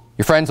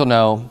 Your friends will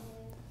know.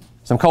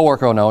 Some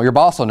coworker will know. Your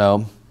boss will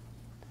know.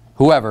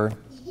 Whoever.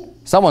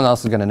 Someone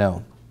else is going to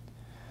know.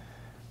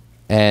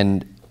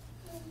 And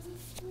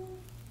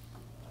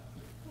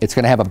it's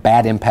going to have a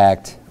bad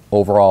impact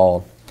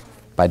overall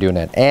by doing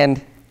that.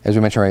 And as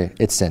we mentioned already,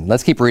 it's sin.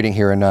 Let's keep reading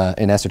here in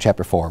Esther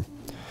chapter 4.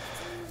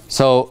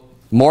 So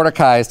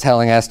Mordecai is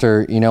telling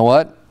Esther, you know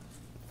what?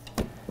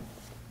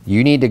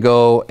 You need to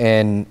go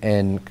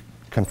and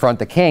confront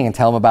the king and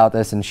tell him about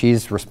this. And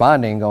she's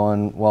responding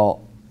going,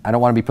 well, I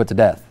don't want to be put to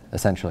death,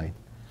 essentially.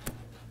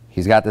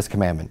 He's got this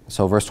commandment.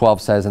 So verse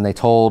 12 says, and they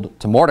told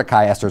to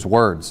Mordecai Esther's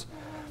words.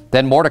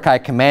 Then Mordecai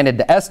commanded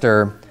to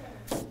Esther,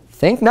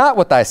 think not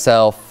with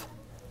thyself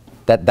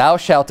that thou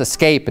shalt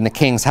escape in the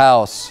king's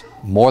house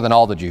more than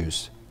all the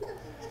Jews.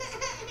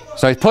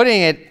 So he's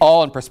putting it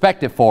all in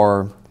perspective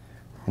for her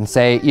and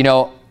say, you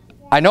know,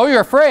 I know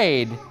you're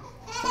afraid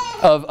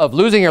of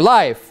losing your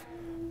life,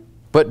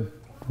 but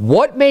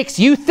what makes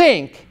you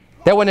think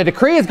that when a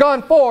decree has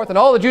gone forth and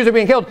all the Jews are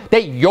being killed,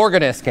 that you're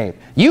going to escape?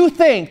 You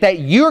think that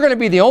you're going to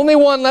be the only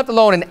one left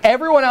alone and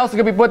everyone else is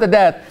going to be put to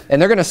death and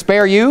they're going to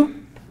spare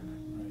you?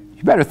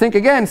 You better think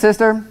again,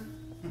 sister.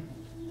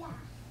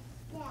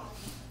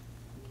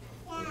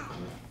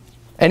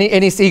 And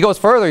he goes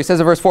further. He says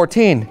in verse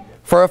 14,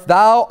 for if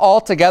thou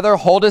altogether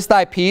holdest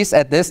thy peace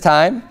at this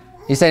time,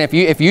 he's saying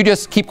if you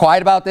just keep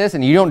quiet about this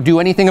and you don't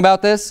do anything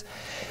about this,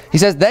 he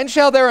says, then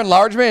shall their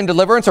enlargement and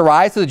deliverance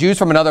arise to the Jews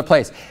from another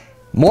place.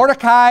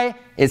 Mordecai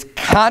is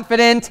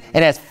confident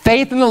and has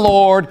faith in the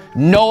Lord,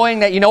 knowing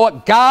that, you know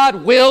what,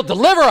 God will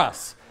deliver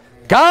us.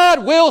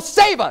 God will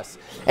save us.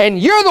 And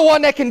you're the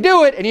one that can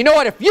do it. And you know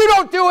what, if you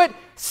don't do it,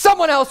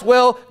 someone else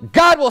will.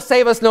 God will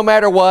save us no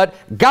matter what.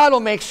 God will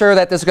make sure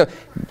that this goes.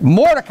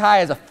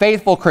 Mordecai is a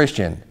faithful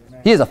Christian.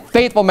 He is a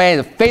faithful man.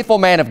 He's a faithful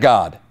man of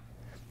God.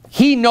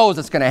 He knows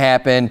it's going to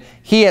happen.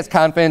 He has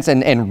confidence,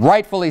 and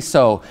rightfully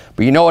so.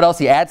 But you know what else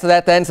he adds to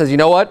that then? Says, you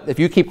know what? If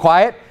you keep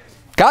quiet,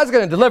 God's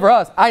going to deliver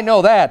us. I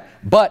know that.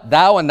 But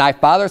thou and thy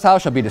father's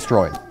house shall be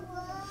destroyed.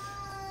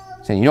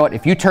 So you know what?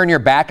 If you turn your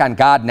back on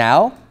God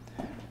now,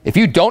 if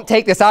you don't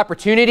take this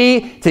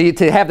opportunity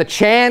to have the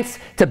chance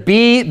to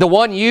be the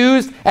one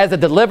used as a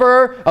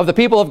deliverer of the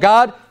people of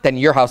God, then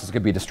your house is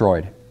going to be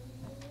destroyed.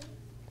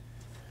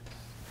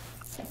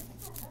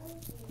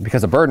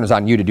 Because the burden is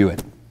on you to do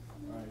it.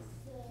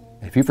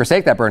 If you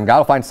forsake that burden, God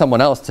will find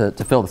someone else to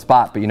fill the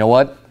spot. But you know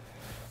what?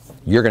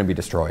 You're going to be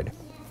destroyed.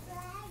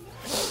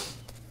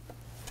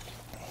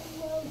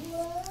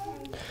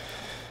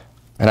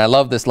 And I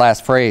love this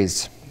last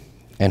phrase.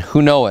 And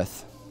who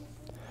knoweth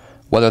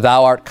whether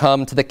thou art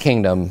come to the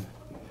kingdom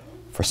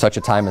for such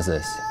a time as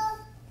this?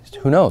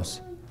 Who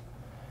knows?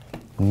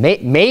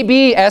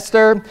 Maybe,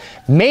 Esther,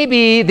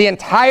 maybe the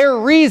entire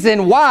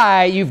reason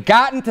why you've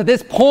gotten to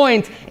this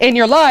point in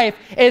your life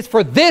is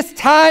for this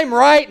time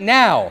right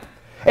now.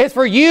 It's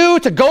for you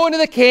to go into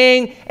the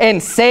king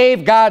and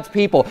save God's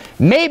people.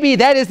 Maybe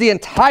that is the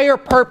entire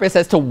purpose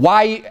as to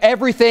why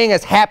everything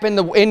has happened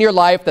in your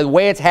life the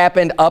way it's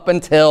happened up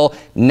until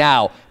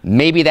now.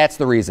 Maybe that's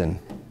the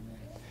reason.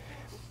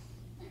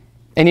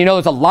 And you know,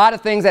 there's a lot of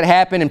things that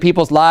happen in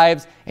people's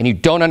lives and you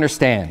don't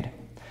understand.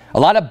 A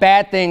lot of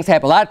bad things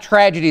happen. A lot of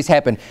tragedies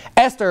happen.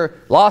 Esther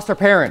lost her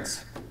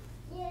parents,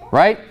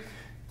 right?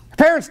 Her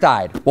parents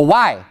died. Well,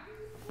 why?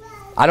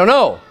 I don't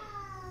know,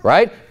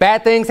 right?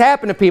 Bad things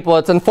happen to people.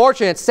 It's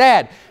unfortunate. It's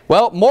sad.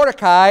 Well,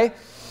 Mordecai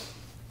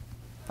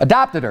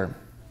adopted her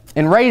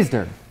and raised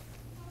her,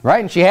 right?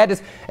 And she had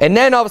this, and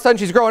then all of a sudden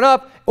she's growing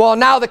up. Well,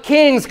 now the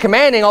king's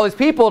commanding all these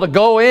people to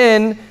go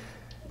in,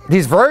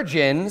 these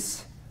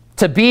virgins,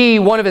 to be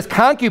one of his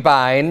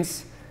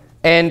concubines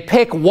and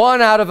pick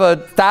one out of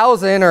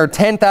 1,000 or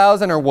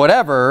 10,000 or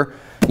whatever,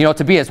 you know,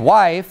 to be his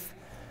wife.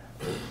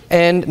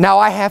 And now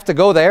I have to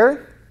go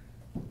there?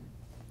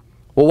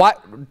 Well,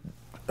 what?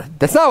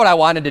 That's not what I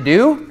wanted to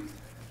do.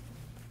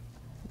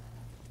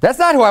 That's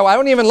not who I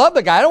don't even love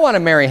the guy. I don't want to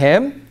marry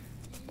him.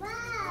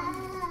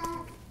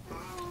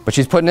 But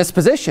she's put in this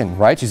position,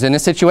 right? She's in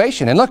this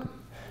situation. And look,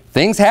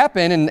 things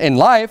happen in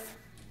life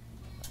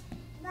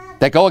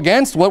that go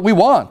against what we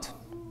want.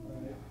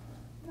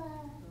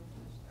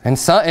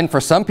 And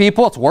for some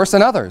people, it's worse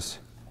than others.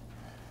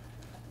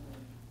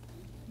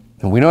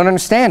 And we don't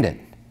understand it.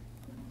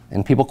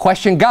 And people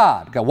question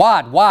God.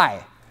 God,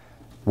 why?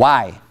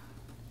 Why?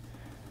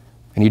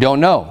 And you don't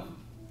know.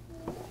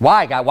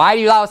 Why, God? Why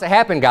do you allow this to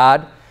happen,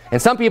 God?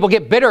 And some people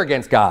get bitter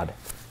against God.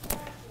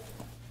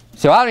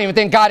 So I don't even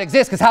think God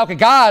exists, because how could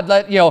God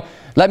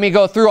let me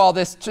go through all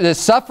this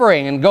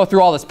suffering and go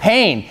through all this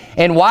pain?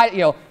 And why,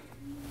 you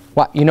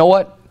know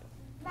what?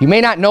 You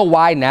may not know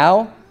why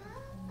now,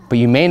 but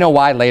you may know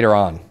why later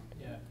on.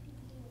 Yeah.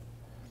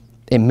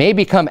 It may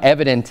become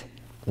evident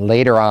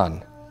later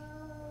on.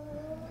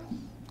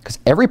 Because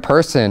every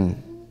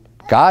person,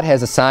 God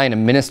has assigned a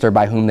minister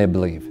by whom they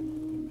believe.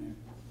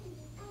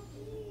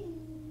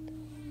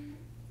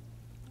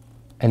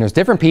 And there's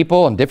different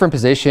people in different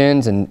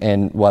positions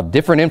and will have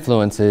different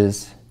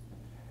influences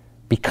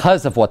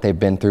because of what they've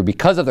been through,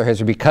 because of their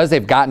history, because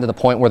they've gotten to the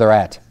point where they're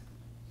at.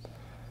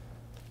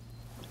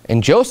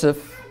 And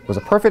Joseph was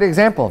a perfect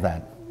example of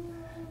that.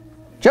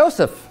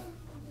 Joseph,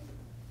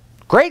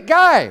 great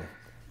guy,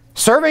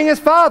 serving his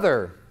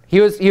father. He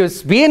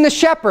was being the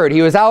shepherd.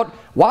 He was out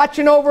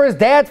watching over his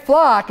dad's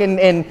flock and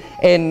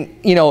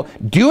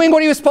doing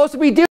what he was supposed to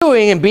be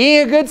doing and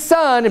being a good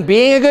son and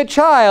being a good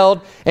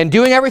child and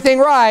doing everything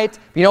right.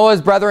 You know,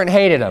 his brethren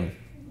hated him,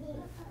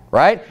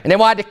 right? And they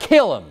wanted to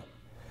kill him.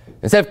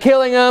 Instead of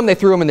killing him, they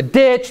threw him in the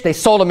ditch. They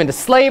sold him into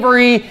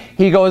slavery.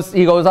 He goes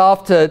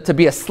off to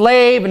be a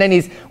slave, and then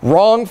he's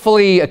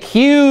wrongfully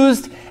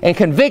accused and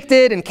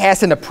convicted and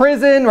cast into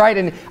prison, right?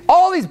 And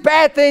all these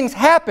bad things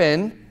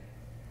happen.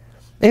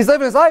 And he's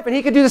living his life, and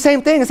he could do the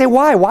same thing and say,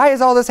 why? Why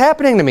is all this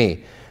happening to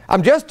me?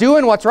 I'm just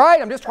doing what's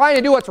right. I'm just trying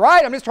to do what's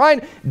right. I'm just trying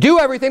to do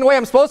everything the way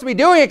I'm supposed to be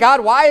doing it,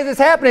 God. Why is this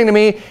happening to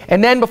me?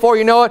 And then before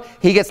you know it,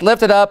 he gets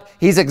lifted up.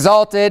 He's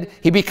exalted.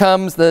 He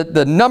becomes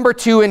the number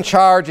 2 in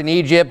charge in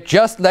Egypt,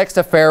 just next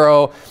to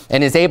Pharaoh,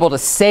 and is able to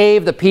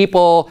save the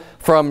people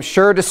from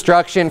sure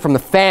destruction, from the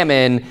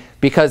famine,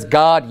 because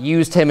God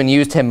used him and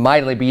used him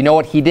mightily. But you know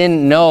what? He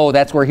didn't know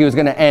that's where he was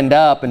going to end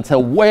up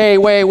until way,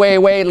 way, way,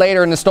 way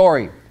later in the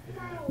story.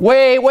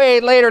 Way, way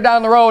later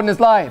down the road in his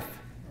life.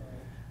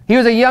 He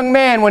was a young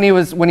man when he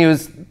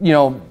was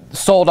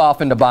sold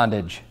off into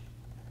bondage.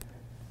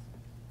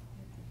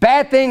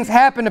 Bad things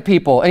happen to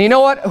people. And you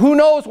know what? Who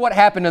knows what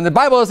happened? And the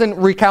Bible doesn't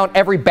recount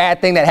every bad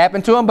thing that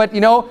happened to him, but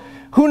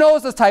who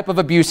knows this type of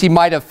abuse he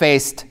might have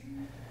faced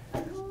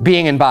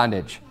being in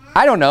bondage?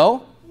 I don't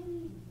know.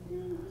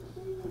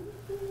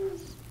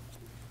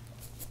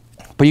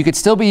 But you could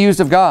still be used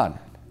of God.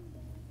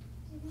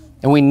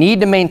 And we need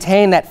to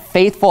maintain that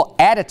faithful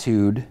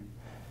attitude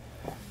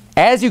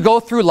as you go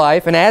through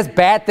life, and as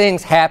bad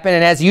things happen,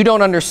 and as you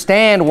don't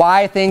understand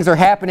why things are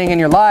happening in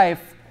your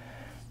life.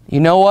 You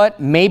know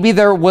what? Maybe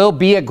there will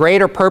be a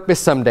greater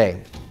purpose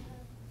someday.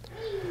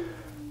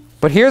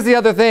 But here's the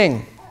other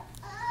thing.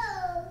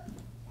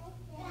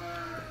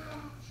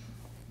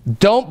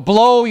 Don't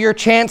blow your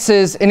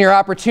chances and your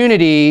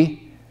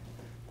opportunity,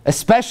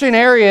 especially in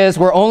areas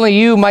where only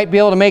you might be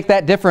able to make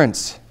that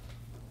difference.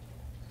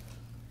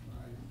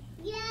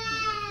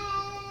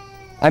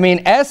 I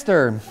mean,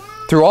 Esther,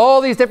 through all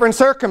these different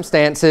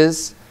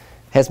circumstances,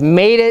 has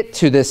made it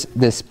to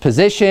this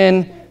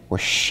position where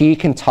she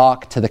can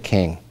talk to the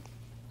king.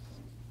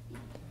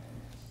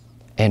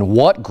 And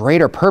what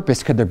greater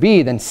purpose could there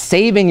be than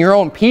saving your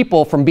own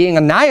people from being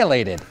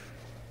annihilated?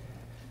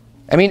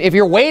 I mean, if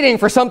you're waiting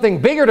for something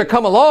bigger to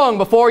come along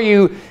before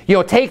you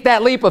take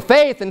that leap of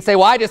faith and say,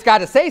 well, I just got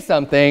to say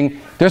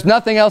something, there's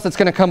nothing else that's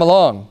going to come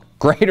along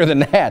greater than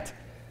that,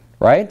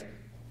 right?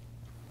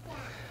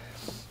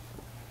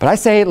 But I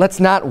say, let's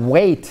not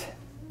wait.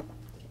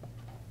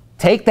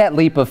 Take that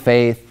leap of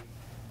faith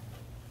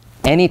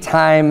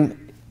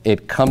anytime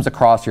it comes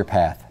across your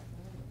path.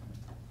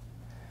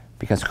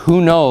 Because who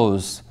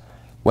knows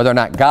whether or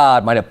not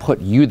God might have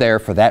put you there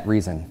for that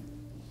reason.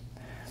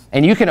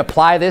 And you can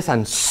apply this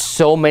on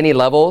so many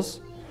levels.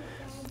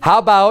 How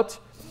about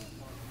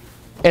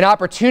an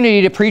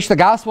opportunity to preach the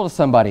gospel to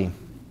somebody?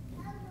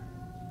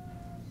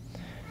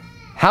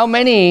 How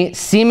many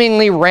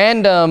seemingly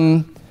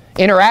random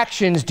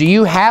interactions do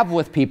you have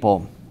with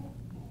people?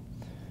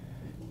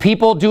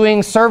 People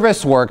doing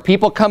service work,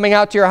 people coming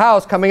out to your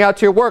house, coming out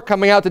to your work,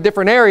 coming out to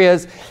different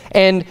areas,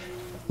 and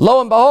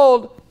lo and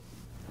behold,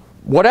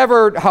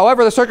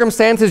 however the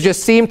circumstances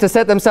just seem to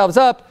set themselves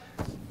up,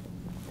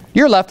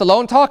 you're left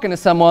alone talking to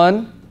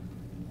someone,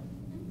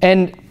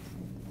 and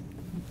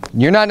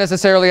you're not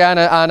necessarily on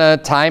a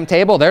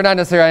timetable. They're not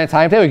necessarily on a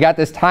timetable. You got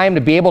this time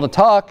to be able to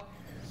talk,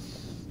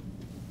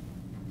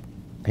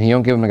 and you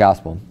don't give them the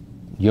gospel.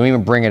 You don't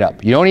even bring it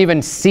up. You don't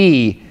even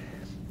see,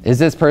 is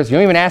this person, you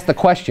don't even ask the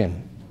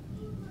question.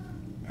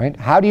 Right?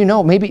 How do you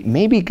know?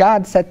 Maybe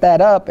God set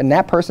that up in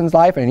that person's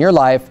life and in your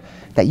life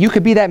that you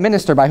could be that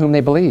minister by whom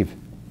they believe.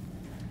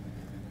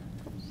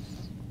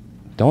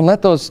 Don't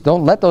let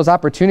those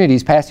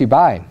opportunities pass you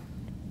by.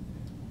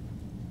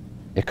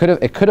 It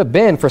could have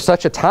been for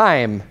such a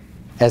time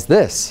as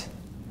this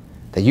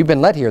that you've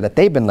been led here, that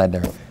they've been led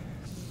there.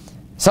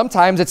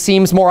 Sometimes it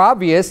seems more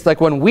obvious, like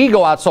when we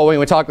go out soul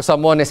winning, we talk to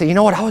someone, they say, you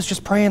know what, I was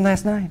just praying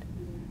last night.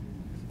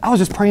 I was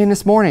just praying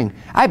this morning.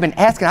 I've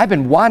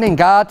been wanting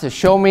God to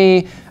show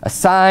me a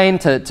sign,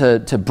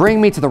 to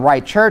bring me to the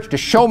right church, to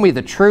show me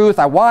the truth.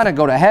 I want to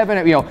go to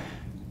heaven.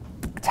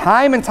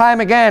 Time and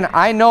time again,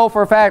 I know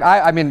for a fact,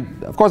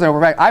 of course I know for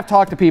a fact, I've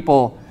talked to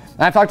people,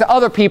 and I've talked to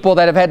other people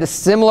that have had the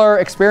similar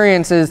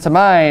experiences to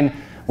mine,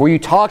 where you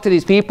talk to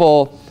these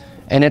people,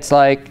 and it's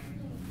like,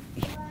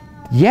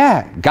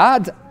 yeah,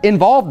 God's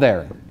involved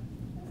there.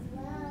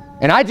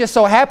 And I just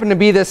so happen to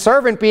be this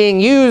servant being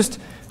used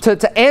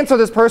to answer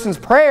this person's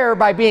prayer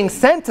by being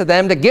sent to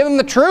them to give them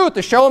the truth,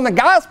 to show them the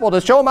gospel, to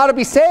show them how to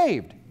be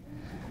saved.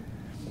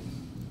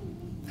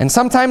 And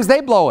sometimes they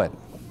blow it.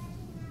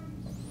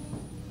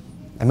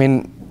 I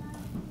mean,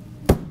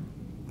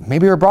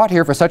 maybe we're brought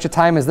here for such a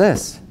time as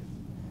this.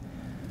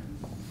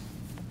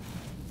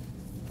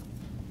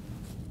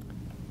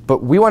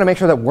 But we want to make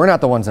sure that we're not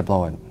the ones that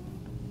blow it.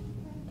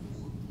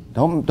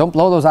 Don't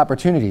blow those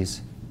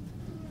opportunities.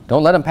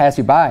 Don't let them pass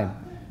you by.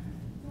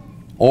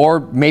 Or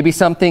maybe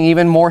something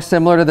even more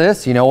similar to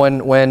this,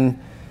 when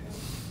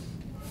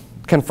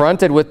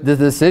confronted with the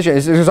decision,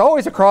 there's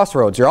always a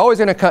crossroads. You're always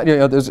going to cut,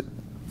 there's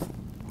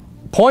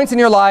points in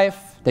your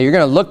life that you're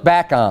going to look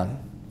back on.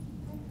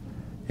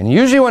 And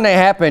usually when they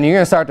happen, you're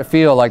going to start to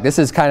feel like this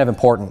is kind of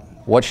important.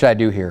 What should I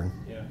do here?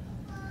 Yeah.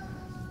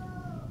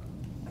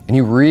 And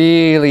you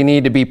really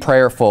need to be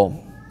prayerful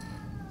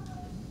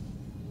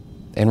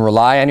and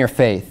rely on your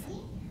faith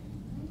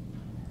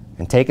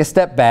and take a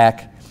step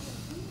back.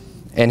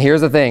 And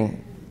here's the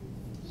thing.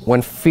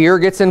 When fear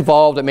gets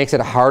involved, it makes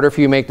it harder for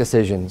you to make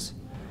decisions.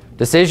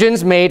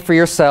 Decisions made for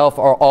yourself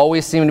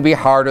always seem to be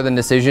harder than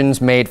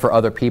decisions made for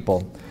other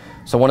people.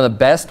 So one of the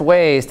best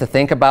ways to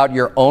think about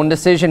your own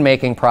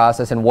decision-making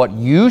process and what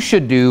you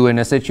should do in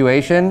a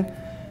situation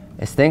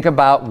is think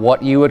about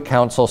what you would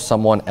counsel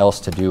someone else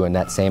to do in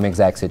that same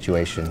exact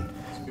situation.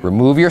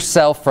 Remove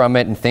yourself from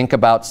it and think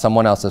about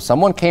someone else. If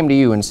someone came to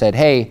you and said,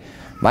 hey,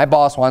 my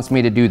boss wants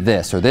me to do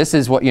this, or this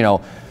is what,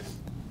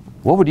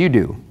 what would you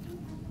do?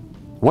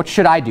 What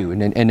should I do?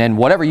 And then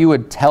whatever you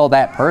would tell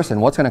that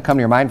person, what's going to come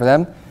to your mind for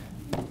them,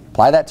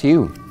 apply that to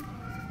you.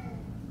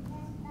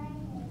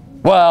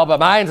 Well, but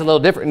mine's a little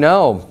different.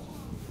 No.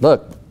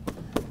 Look.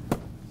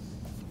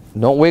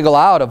 Don't wiggle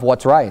out of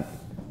what's right.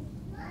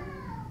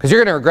 Because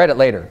you're going to regret it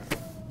later.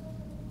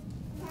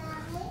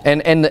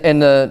 And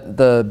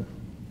the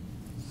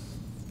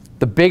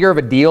bigger of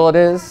a deal it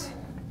is,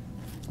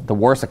 the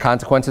worse the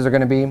consequences are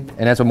going to be. And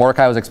that's what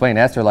Mordecai was explaining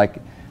to Esther, like,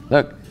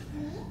 look,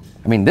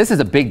 this is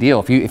a big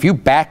deal. If you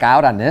back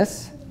out on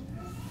this,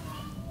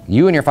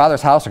 you and your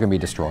father's house are going to be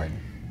destroyed.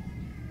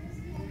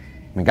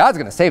 God's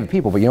going to save the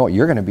people, but you know what?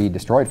 You're going to be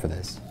destroyed for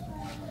this.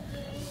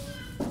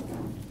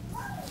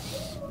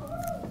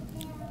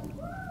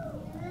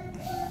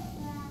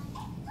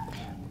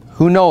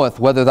 Who knoweth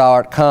whether thou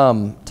art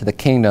come to the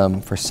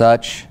kingdom for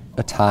such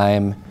a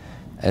time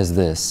as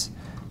this?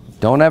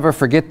 Don't ever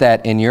forget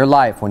that in your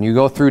life when you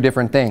go through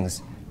different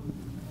things.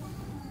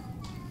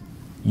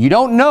 You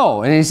don't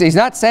know. And he's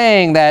not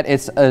saying that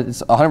it's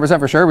 100%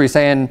 for sure, but he's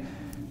saying,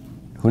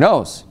 who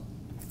knows?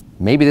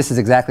 Maybe this is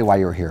exactly why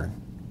you're here.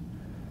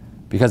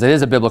 Because it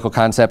is a biblical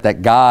concept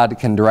that God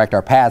can direct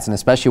our paths, and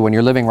especially when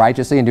you're living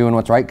righteously and doing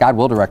what's right, God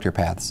will direct your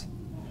paths.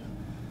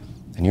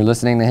 And you're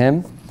listening to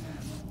Him,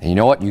 and you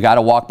know what? You got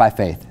to walk by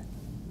faith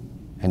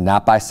and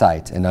not by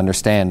sight, and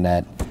understand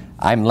that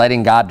I'm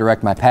letting God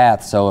direct my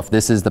path. So if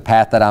this is the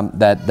path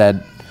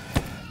that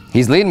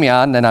He's leading me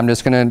on, then I'm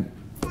just going to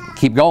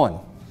keep going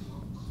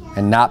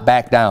and not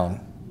back down.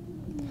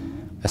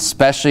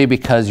 Especially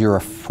because you're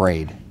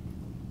afraid.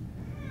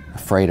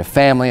 Afraid of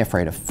family,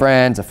 afraid of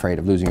friends, afraid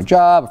of losing your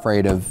job,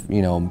 afraid of,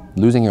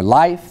 losing your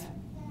life.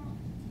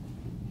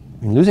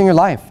 I mean, losing your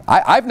life.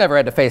 I've never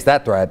had to face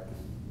that threat.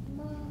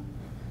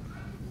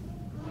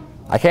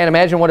 I can't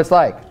imagine what it's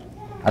like.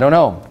 I don't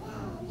know.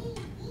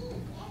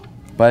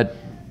 But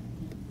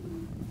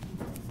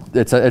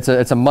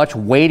it's a much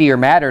weightier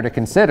matter to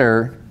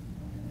consider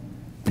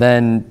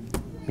than,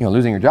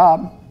 losing your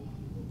job.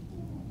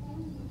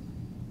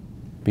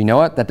 But you know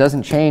what? That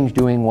doesn't change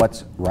doing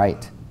what's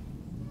right.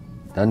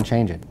 Doesn't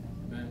change it.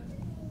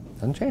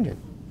 Doesn't change it.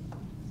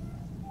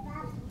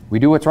 We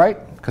do what's right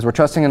because we're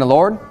trusting in the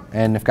Lord,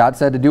 and if God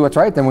said to do what's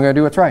right, then we're going to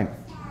do what's right.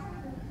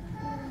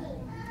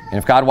 And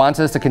if God wants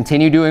us to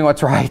continue doing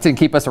what's right and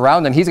keep us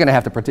around, then He's going to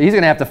have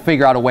to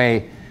figure out a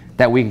way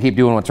that we can keep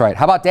doing what's right.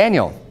 How about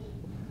Daniel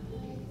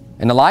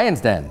in the lion's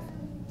den?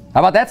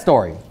 How about that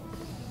story?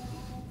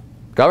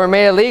 Government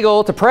made it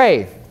illegal to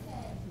pray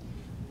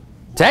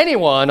to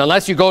anyone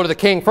unless you go to the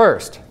king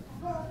first.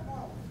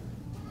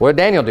 What did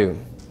Daniel do?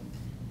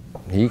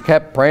 He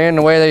kept praying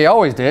the way that he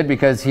always did,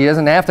 because he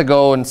doesn't have to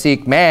go and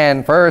seek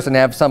man first and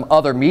have some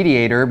other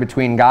mediator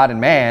between God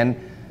and man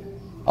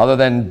other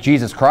than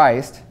Jesus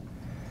Christ.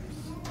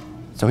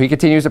 So he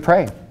continues to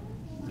pray.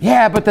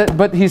 Yeah,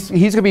 but he's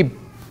going to be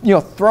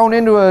thrown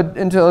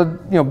into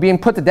being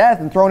put to death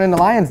and thrown in the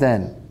lion's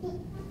den.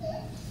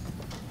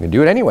 We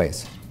do it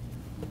anyways.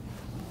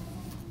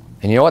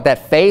 And you know what?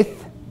 That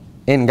faith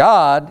in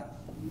God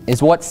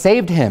is what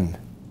saved him.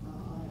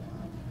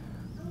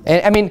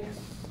 And I mean,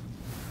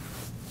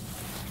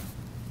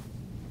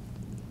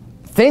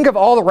 think of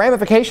all the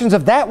ramifications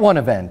of that one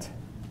event.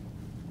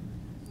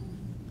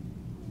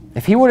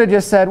 If he would have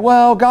just said,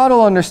 well, God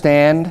will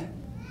understand.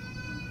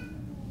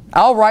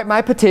 I'll write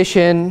my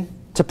petition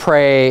to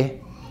pray,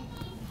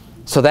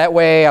 so that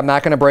way I'm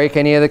not going to break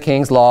any of the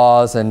king's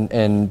laws.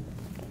 And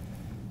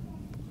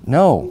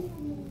no.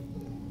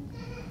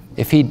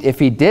 If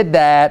he did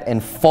that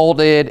and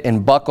folded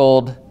and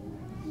buckled,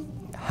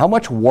 how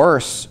much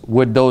worse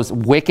would those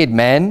wicked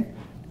men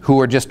who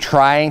were just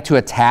trying to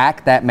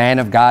attack that man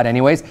of God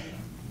anyways,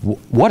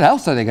 what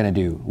else are they going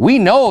to do? We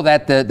know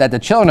that the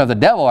children of the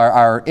devil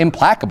are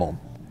implacable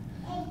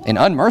and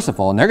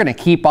unmerciful, and they're going to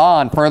keep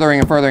on furthering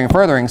and furthering and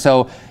furthering.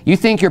 So you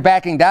think you're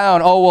backing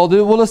down, oh, well,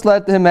 we'll just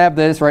let him have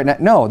this right now.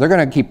 No, they're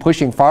going to keep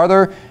pushing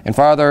farther and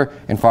farther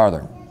and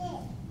farther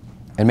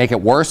and make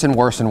it worse and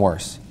worse and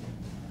worse.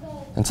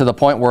 And to the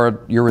point where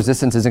your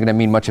resistance isn't going to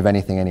mean much of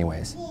anything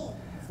anyways.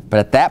 But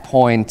at that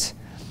point,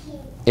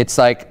 it's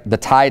like the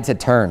tides had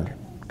turned,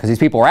 because these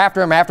people were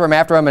after him,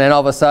 and then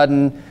all of a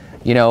sudden,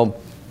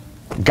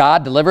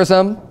 God delivers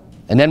them.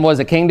 And then what does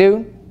the king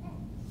do?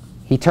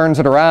 He turns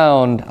it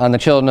around on the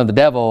children of the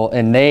devil,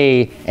 and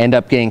they end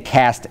up getting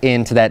cast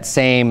into that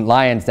same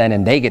lion's den,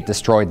 and they get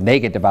destroyed, and they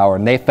get devoured,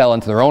 and they fell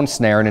into their own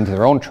snare and into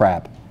their own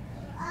trap.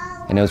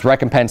 And it was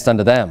recompensed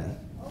unto them.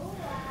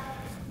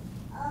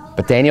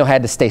 But Daniel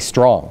had to stay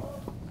strong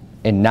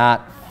and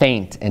not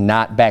faint and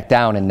not back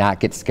down and not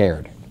get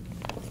scared.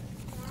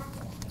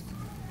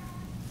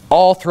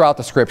 All throughout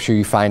the scripture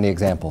you find the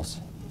examples.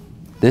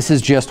 This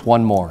is just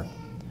one more.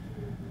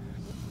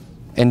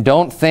 And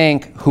don't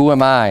think, who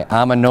am I?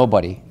 I'm a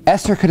nobody.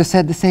 Esther could have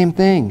said the same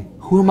thing.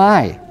 Who am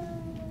I?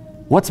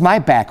 What's my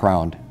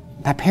background?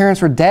 My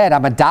parents were dead.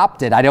 I'm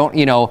adopted. I don't,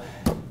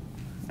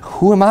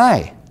 who am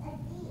I?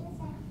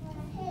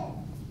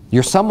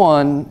 You're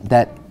someone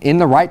that in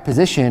the right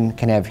position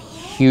can have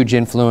huge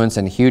influence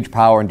and huge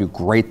power and do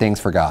great things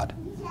for God.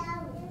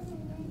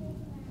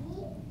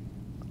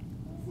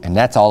 And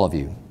that's all of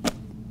you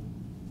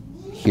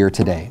here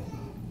today.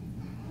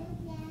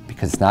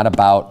 Because it's not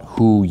about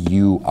who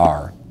you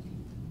are.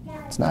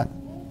 It's not.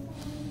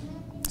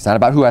 It's not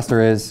about who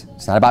Esther is.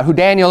 It's not about who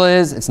Daniel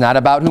is. It's not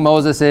about who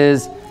Moses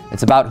is.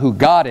 It's about who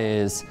God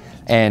is,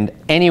 and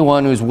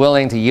anyone who's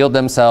willing to yield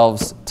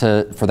themselves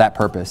for that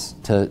purpose,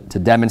 to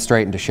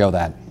demonstrate and to show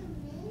that.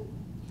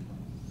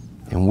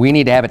 And we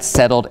need to have it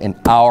settled in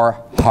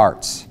our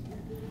hearts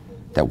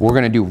that we're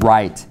going to do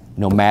right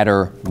no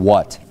matter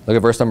what. Look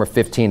at verse number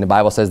 15. The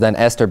Bible says, then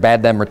Esther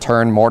bade them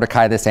return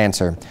Mordecai this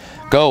answer.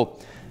 Go,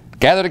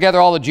 gather together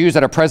all the Jews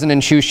that are present in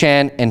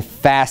Shushan, and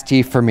fast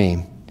ye for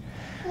me.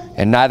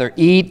 And neither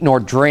eat nor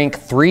drink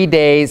 3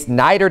 days,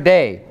 night or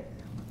day.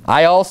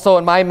 I also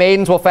and my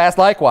maidens will fast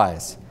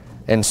likewise.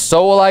 And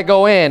so will I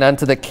go in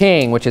unto the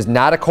king, which is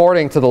not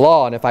according to the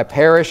law. And if I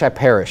perish, I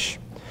perish.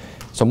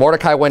 So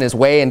Mordecai went his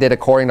way and did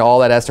according to all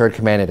that Esther had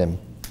commanded him.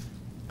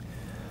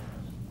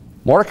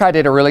 Mordecai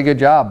did a really good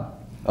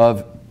job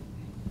of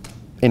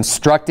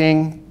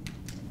instructing,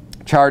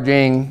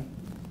 charging,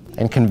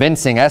 and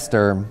convincing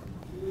Esther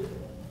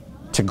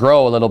to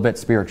grow a little bit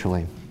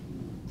spiritually.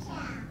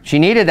 She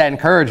needed that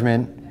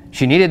encouragement.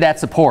 She needed that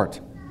support.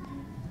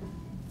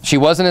 She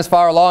wasn't as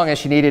far along as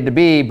she needed to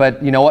be,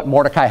 but you know what?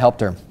 Mordecai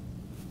helped her.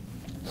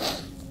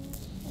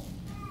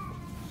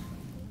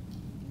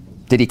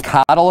 Did he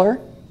coddle her?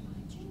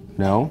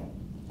 No.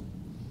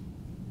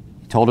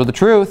 He told her the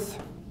truth.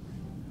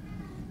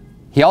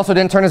 He also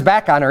didn't turn his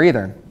back on her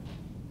either.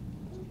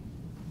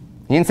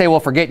 He didn't say, well,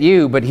 forget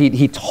you, but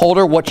he told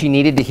her what she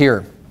needed to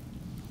hear.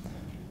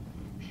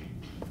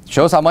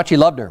 Shows how much he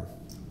loved her.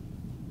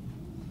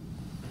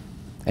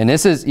 And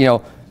this is, you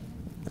know,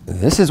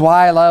 this is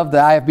why I love the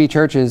IFB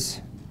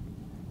churches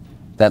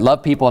that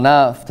love people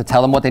enough to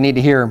tell them what they need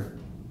to hear.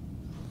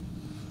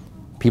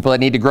 People that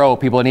need to grow,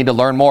 people that need to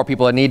learn more,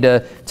 people that need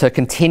to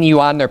continue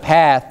on their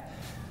path.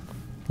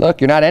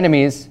 Look, you're not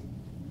enemies.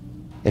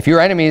 If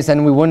you're enemies,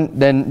 then we wouldn't,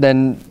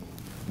 then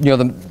you know,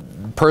 the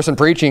person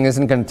preaching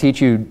isn't going to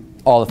teach you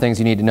all the things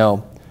you need to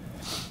know.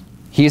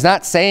 He's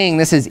not saying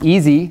this is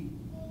easy.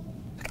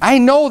 I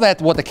know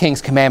that's what the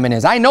king's commandment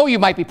is. I know you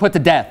might be put to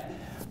death,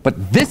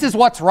 but this is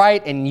what's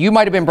right, and you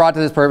might have been brought to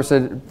this purpose,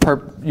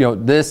 you know,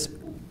 this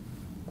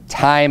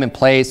time and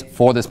place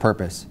for this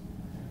purpose.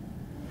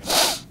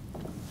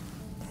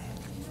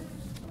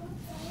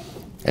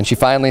 And she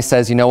finally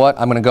says, you know what?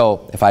 I'm going to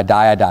go. If I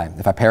die, I die.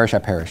 If I perish, I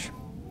perish.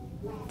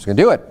 I'm just going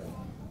to do it.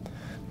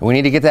 And we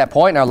need to get to that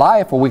point in our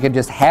life where we could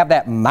just have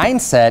that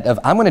mindset of,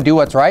 I'm going to do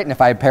what's right, and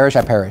if I perish,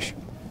 I perish.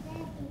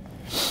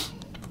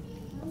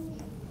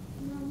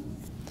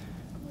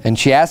 And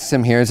she asks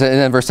him here, and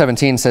then verse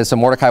 17 says, so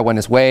Mordecai went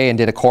his way and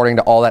did according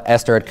to all that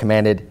Esther had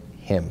commanded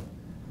him.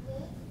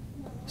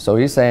 So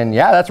he's saying,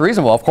 yeah, that's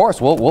reasonable. Of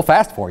course, we'll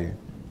fast for you.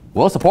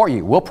 We'll support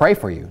you. We'll pray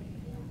for you.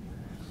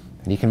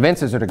 And he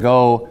convinces her to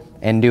go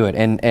and do it.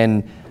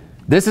 And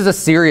this is a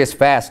serious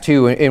fast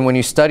too. And when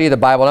you study the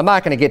Bible, I'm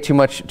not going to get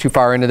too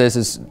far into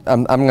this.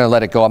 I'm going to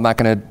let it go. I'm not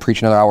going to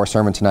preach another hour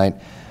sermon tonight.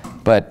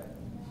 But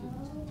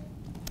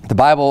the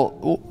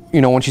Bible,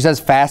 you know, when she says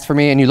fast for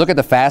me, and you look at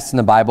the fasts in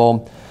the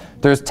Bible,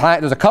 there's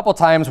a couple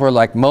times where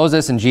like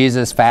Moses and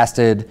Jesus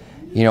fasted,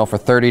 you know, for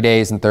 30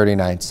 days and 30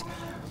 nights.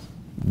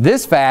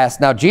 This fast,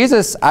 now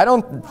Jesus, I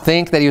don't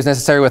think that he was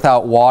necessarily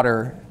without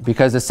water,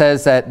 because it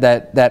says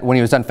that when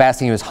he was done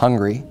fasting, he was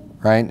hungry,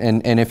 right?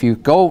 And if you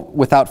go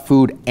without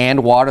food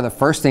and water, the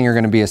first thing you're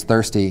going to be is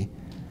thirsty,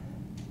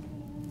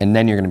 and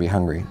then you're going to be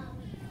hungry,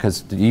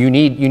 because you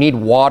need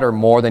water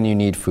more than you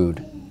need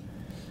food.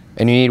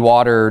 And you need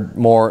water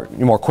more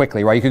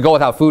quickly, right? You could go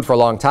without food for a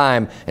long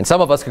time, and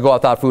some of us could go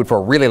without food for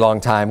a really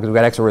long time because we've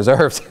got extra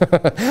reserves.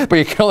 But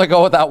you can only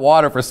go without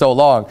water for so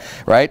long,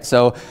 right?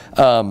 So,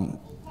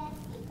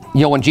 you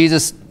know, when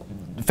Jesus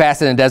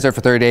fasted in the desert for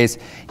 30 days,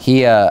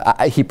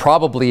 he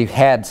probably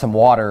had some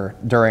water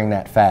during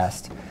that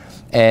fast.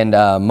 And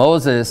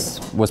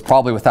Moses was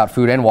probably without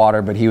food and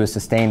water, but he was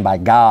sustained by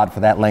God for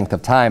that length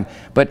of time.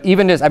 But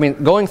even just, I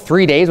mean, going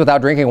 3 days without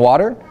drinking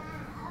water,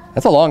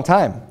 that's a long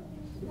time.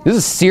 This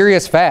is a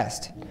serious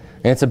fast,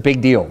 and it's a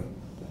big deal.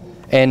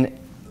 And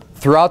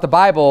throughout the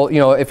Bible, you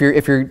know, if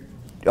you're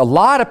a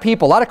lot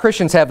of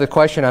Christians have the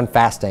question on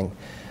fasting.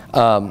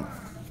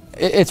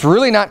 It's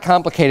really not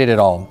complicated at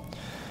all.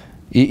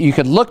 You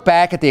could look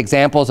back at the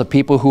examples of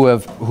people who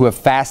have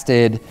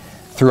fasted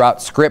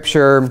throughout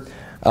Scripture.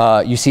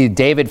 You see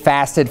David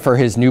fasted for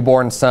his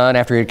newborn son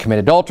after he had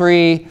committed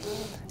adultery,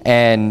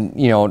 and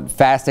you know,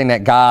 fasting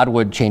that God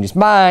would change his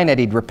mind, that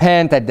he'd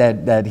repent,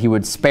 that he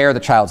would spare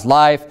the child's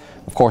life.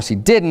 Of course he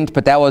didn't,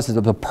 but that was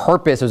the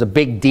purpose. It was a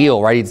big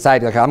deal, right? He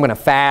decided, like, I'm going to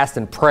fast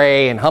and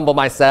pray and humble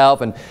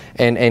myself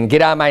and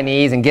get on my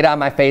knees and get on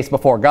my face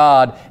before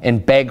God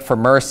and beg for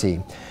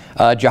mercy.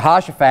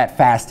 Jehoshaphat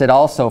fasted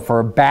also for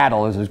a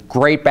battle. It was a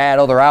great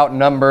battle. They're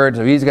outnumbered,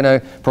 so he's going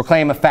to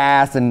proclaim a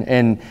fast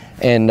and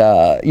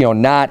you know,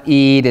 not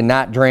eat and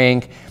not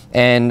drink.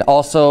 And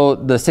also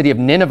the city of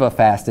Nineveh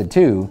fasted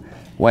too.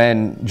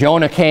 When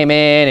Jonah came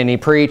in and he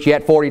preached,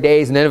 yet 40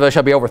 days and Nineveh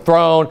shall be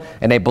overthrown,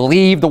 and they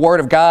believed the word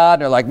of God,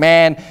 and they're like,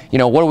 man, you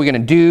know, what are we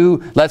going to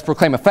do? Let's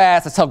proclaim a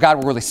fast. Let's tell God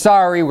we're really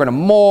sorry. We're going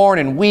to mourn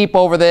and weep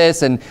over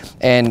this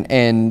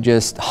and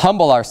just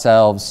humble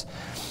ourselves.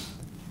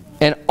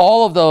 And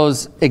all of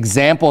those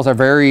examples are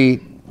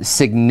very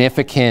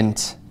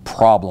significant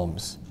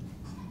problems,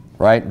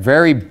 right?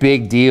 Very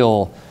big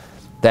deal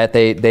that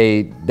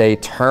they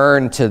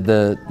turn to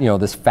the, you know,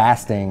 this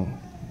fasting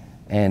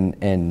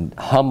and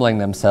humbling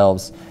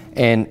themselves.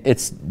 And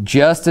it's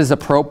just as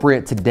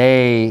appropriate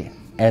today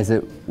as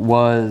it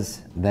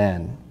was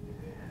then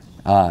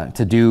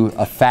to do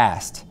a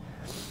fast.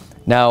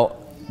 Now,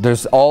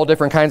 there's all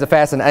different kinds of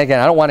fasts. And again,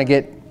 I don't want to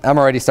get, I'm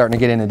already starting to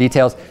get into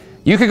details.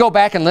 You could go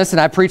back and listen.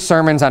 I preach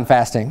sermons on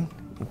fasting.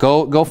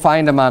 Go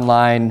find them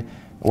online,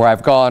 where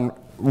I've gone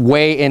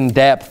way in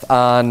depth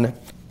on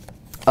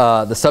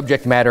the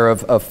subject matter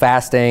of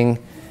fasting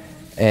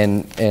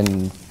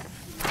and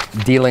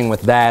dealing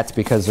with that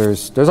because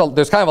there's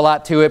kind of a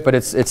lot to it, but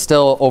it's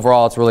still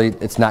overall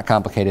it's not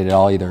complicated at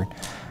all either.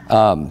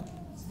 But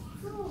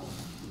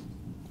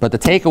the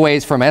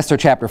takeaways from Esther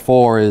chapter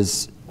 4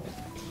 is,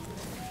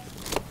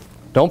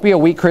 don't be a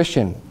weak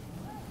Christian.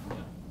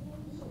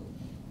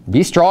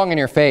 Be strong in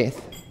your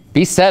faith.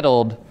 Be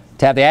settled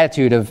to have the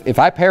attitude of, if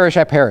I perish,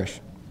 I perish.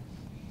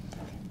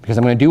 Because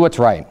I'm going to do what's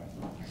right.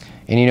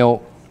 And you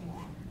know,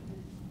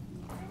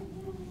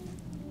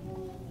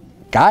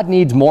 God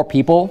needs more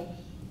people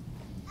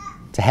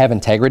to have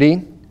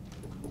integrity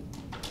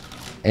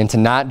and to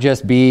not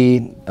just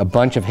be a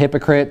bunch of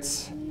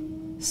hypocrites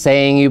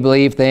saying you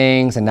believe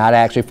things and not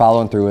actually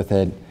following through with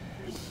it.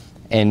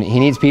 And he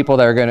needs people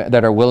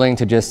that are willing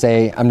to just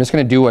say, I'm just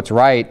going to do what's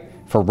right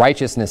for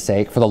righteousness'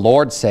 sake, for the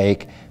Lord's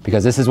sake,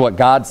 because this is what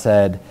God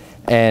said.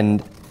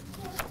 And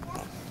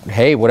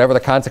hey, whatever the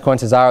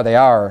consequences are, they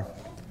are.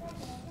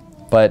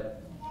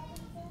 But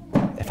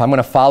if I'm going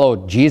to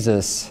follow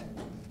Jesus,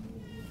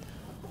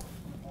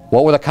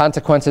 what were the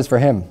consequences for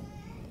him?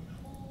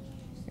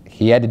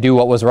 He had to do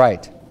what was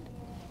right.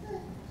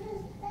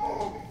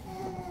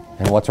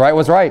 And what's right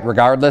was right,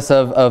 regardless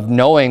of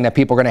knowing that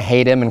people are going to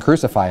hate him and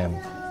crucify him.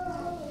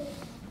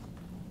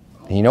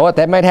 And you know what?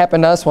 That might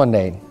happen to us one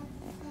day.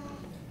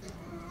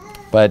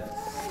 But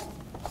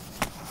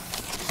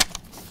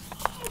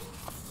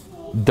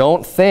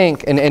don't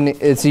think, and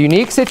it's a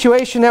unique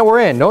situation that we're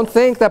in, don't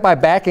think that by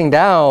backing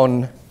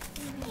down,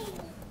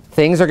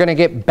 things are going to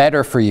get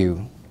better for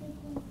you.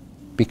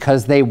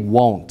 Because they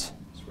won't.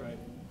 That's right.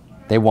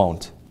 They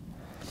won't.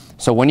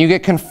 So when you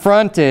get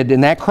confronted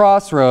in that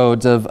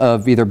crossroads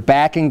of either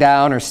backing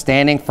down or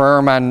standing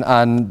firm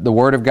on the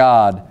Word of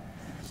God,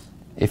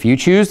 if you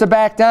choose to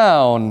back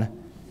down,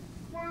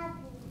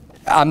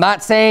 I'm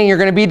not saying you're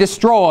going to be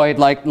destroyed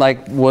like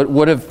what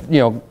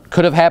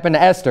could have happened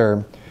to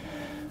Esther,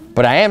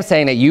 but I am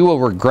saying that you will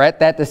regret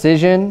that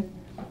decision,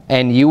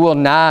 and you will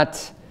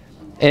not,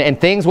 and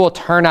things will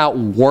turn out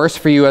worse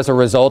for you as a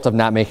result of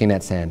not making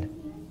that stand.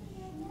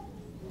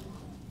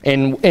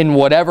 In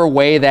whatever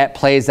way that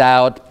plays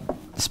out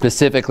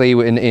specifically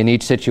in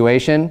each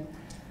situation,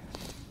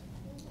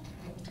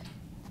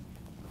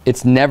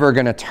 it's never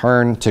going to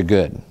turn to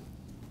good.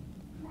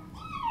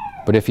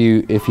 But if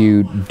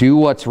you do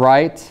what's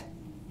right,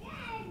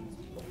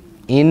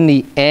 in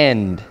the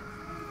end,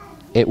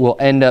 it will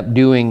end up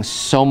doing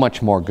so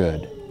much more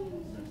good.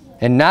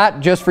 And not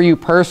just for you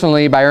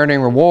personally by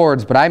earning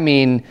rewards, but I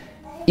mean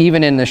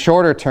even in the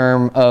shorter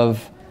term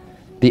of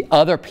the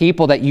other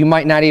people that you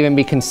might not even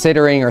be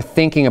considering or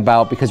thinking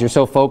about because you're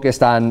so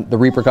focused on the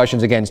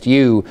repercussions against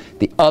you,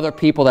 the other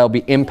people that will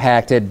be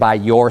impacted by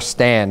your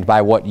stand,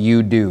 by what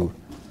you do.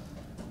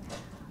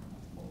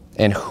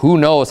 And who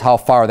knows how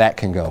far that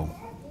can go.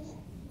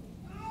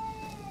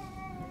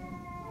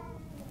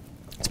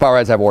 Let's bow our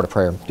heads and have a word of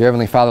prayer. Dear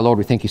Heavenly Father, Lord,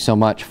 we thank you so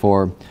much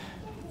for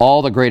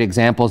all the great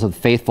examples of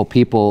faithful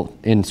people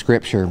in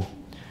Scripture.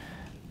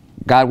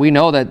 God, we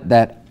know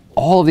that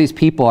all of these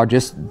people are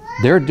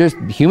they're just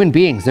human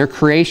beings. They're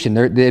creation.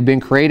 They've been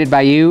created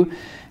by you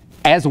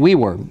as we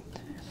were.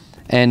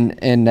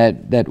 And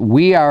that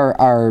we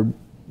are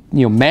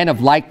men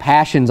of like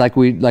passions like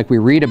we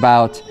read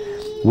about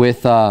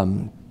with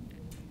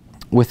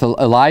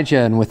Elijah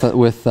and with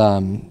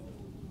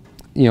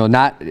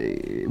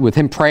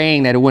him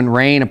praying that it wouldn't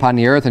rain upon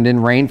the earth and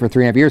didn't rain for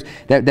 3.5 years,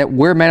 that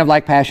we're men of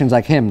like passions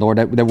like him, Lord,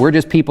 that we're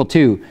just people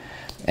too.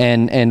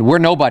 And we're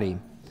nobody.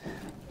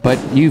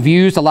 But you've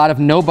used a lot of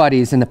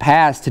nobodies in the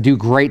past to do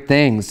great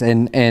things.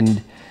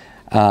 And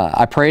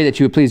I pray that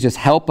you would please just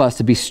help us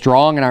to be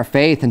strong in our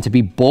faith and to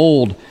be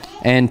bold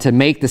and to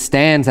make the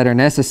stands that are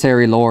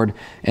necessary, Lord.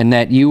 And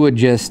that you would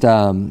just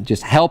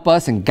help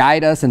us and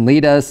guide us and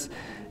lead us.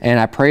 And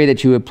I pray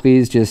that you would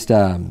please just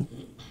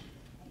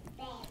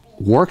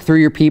work through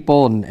your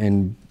people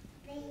and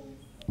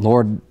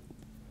Lord,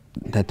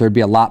 that there'd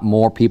be a lot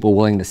more people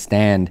willing to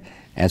stand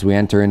as we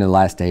enter into the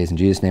last days. In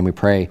Jesus' name we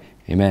pray.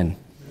 Amen.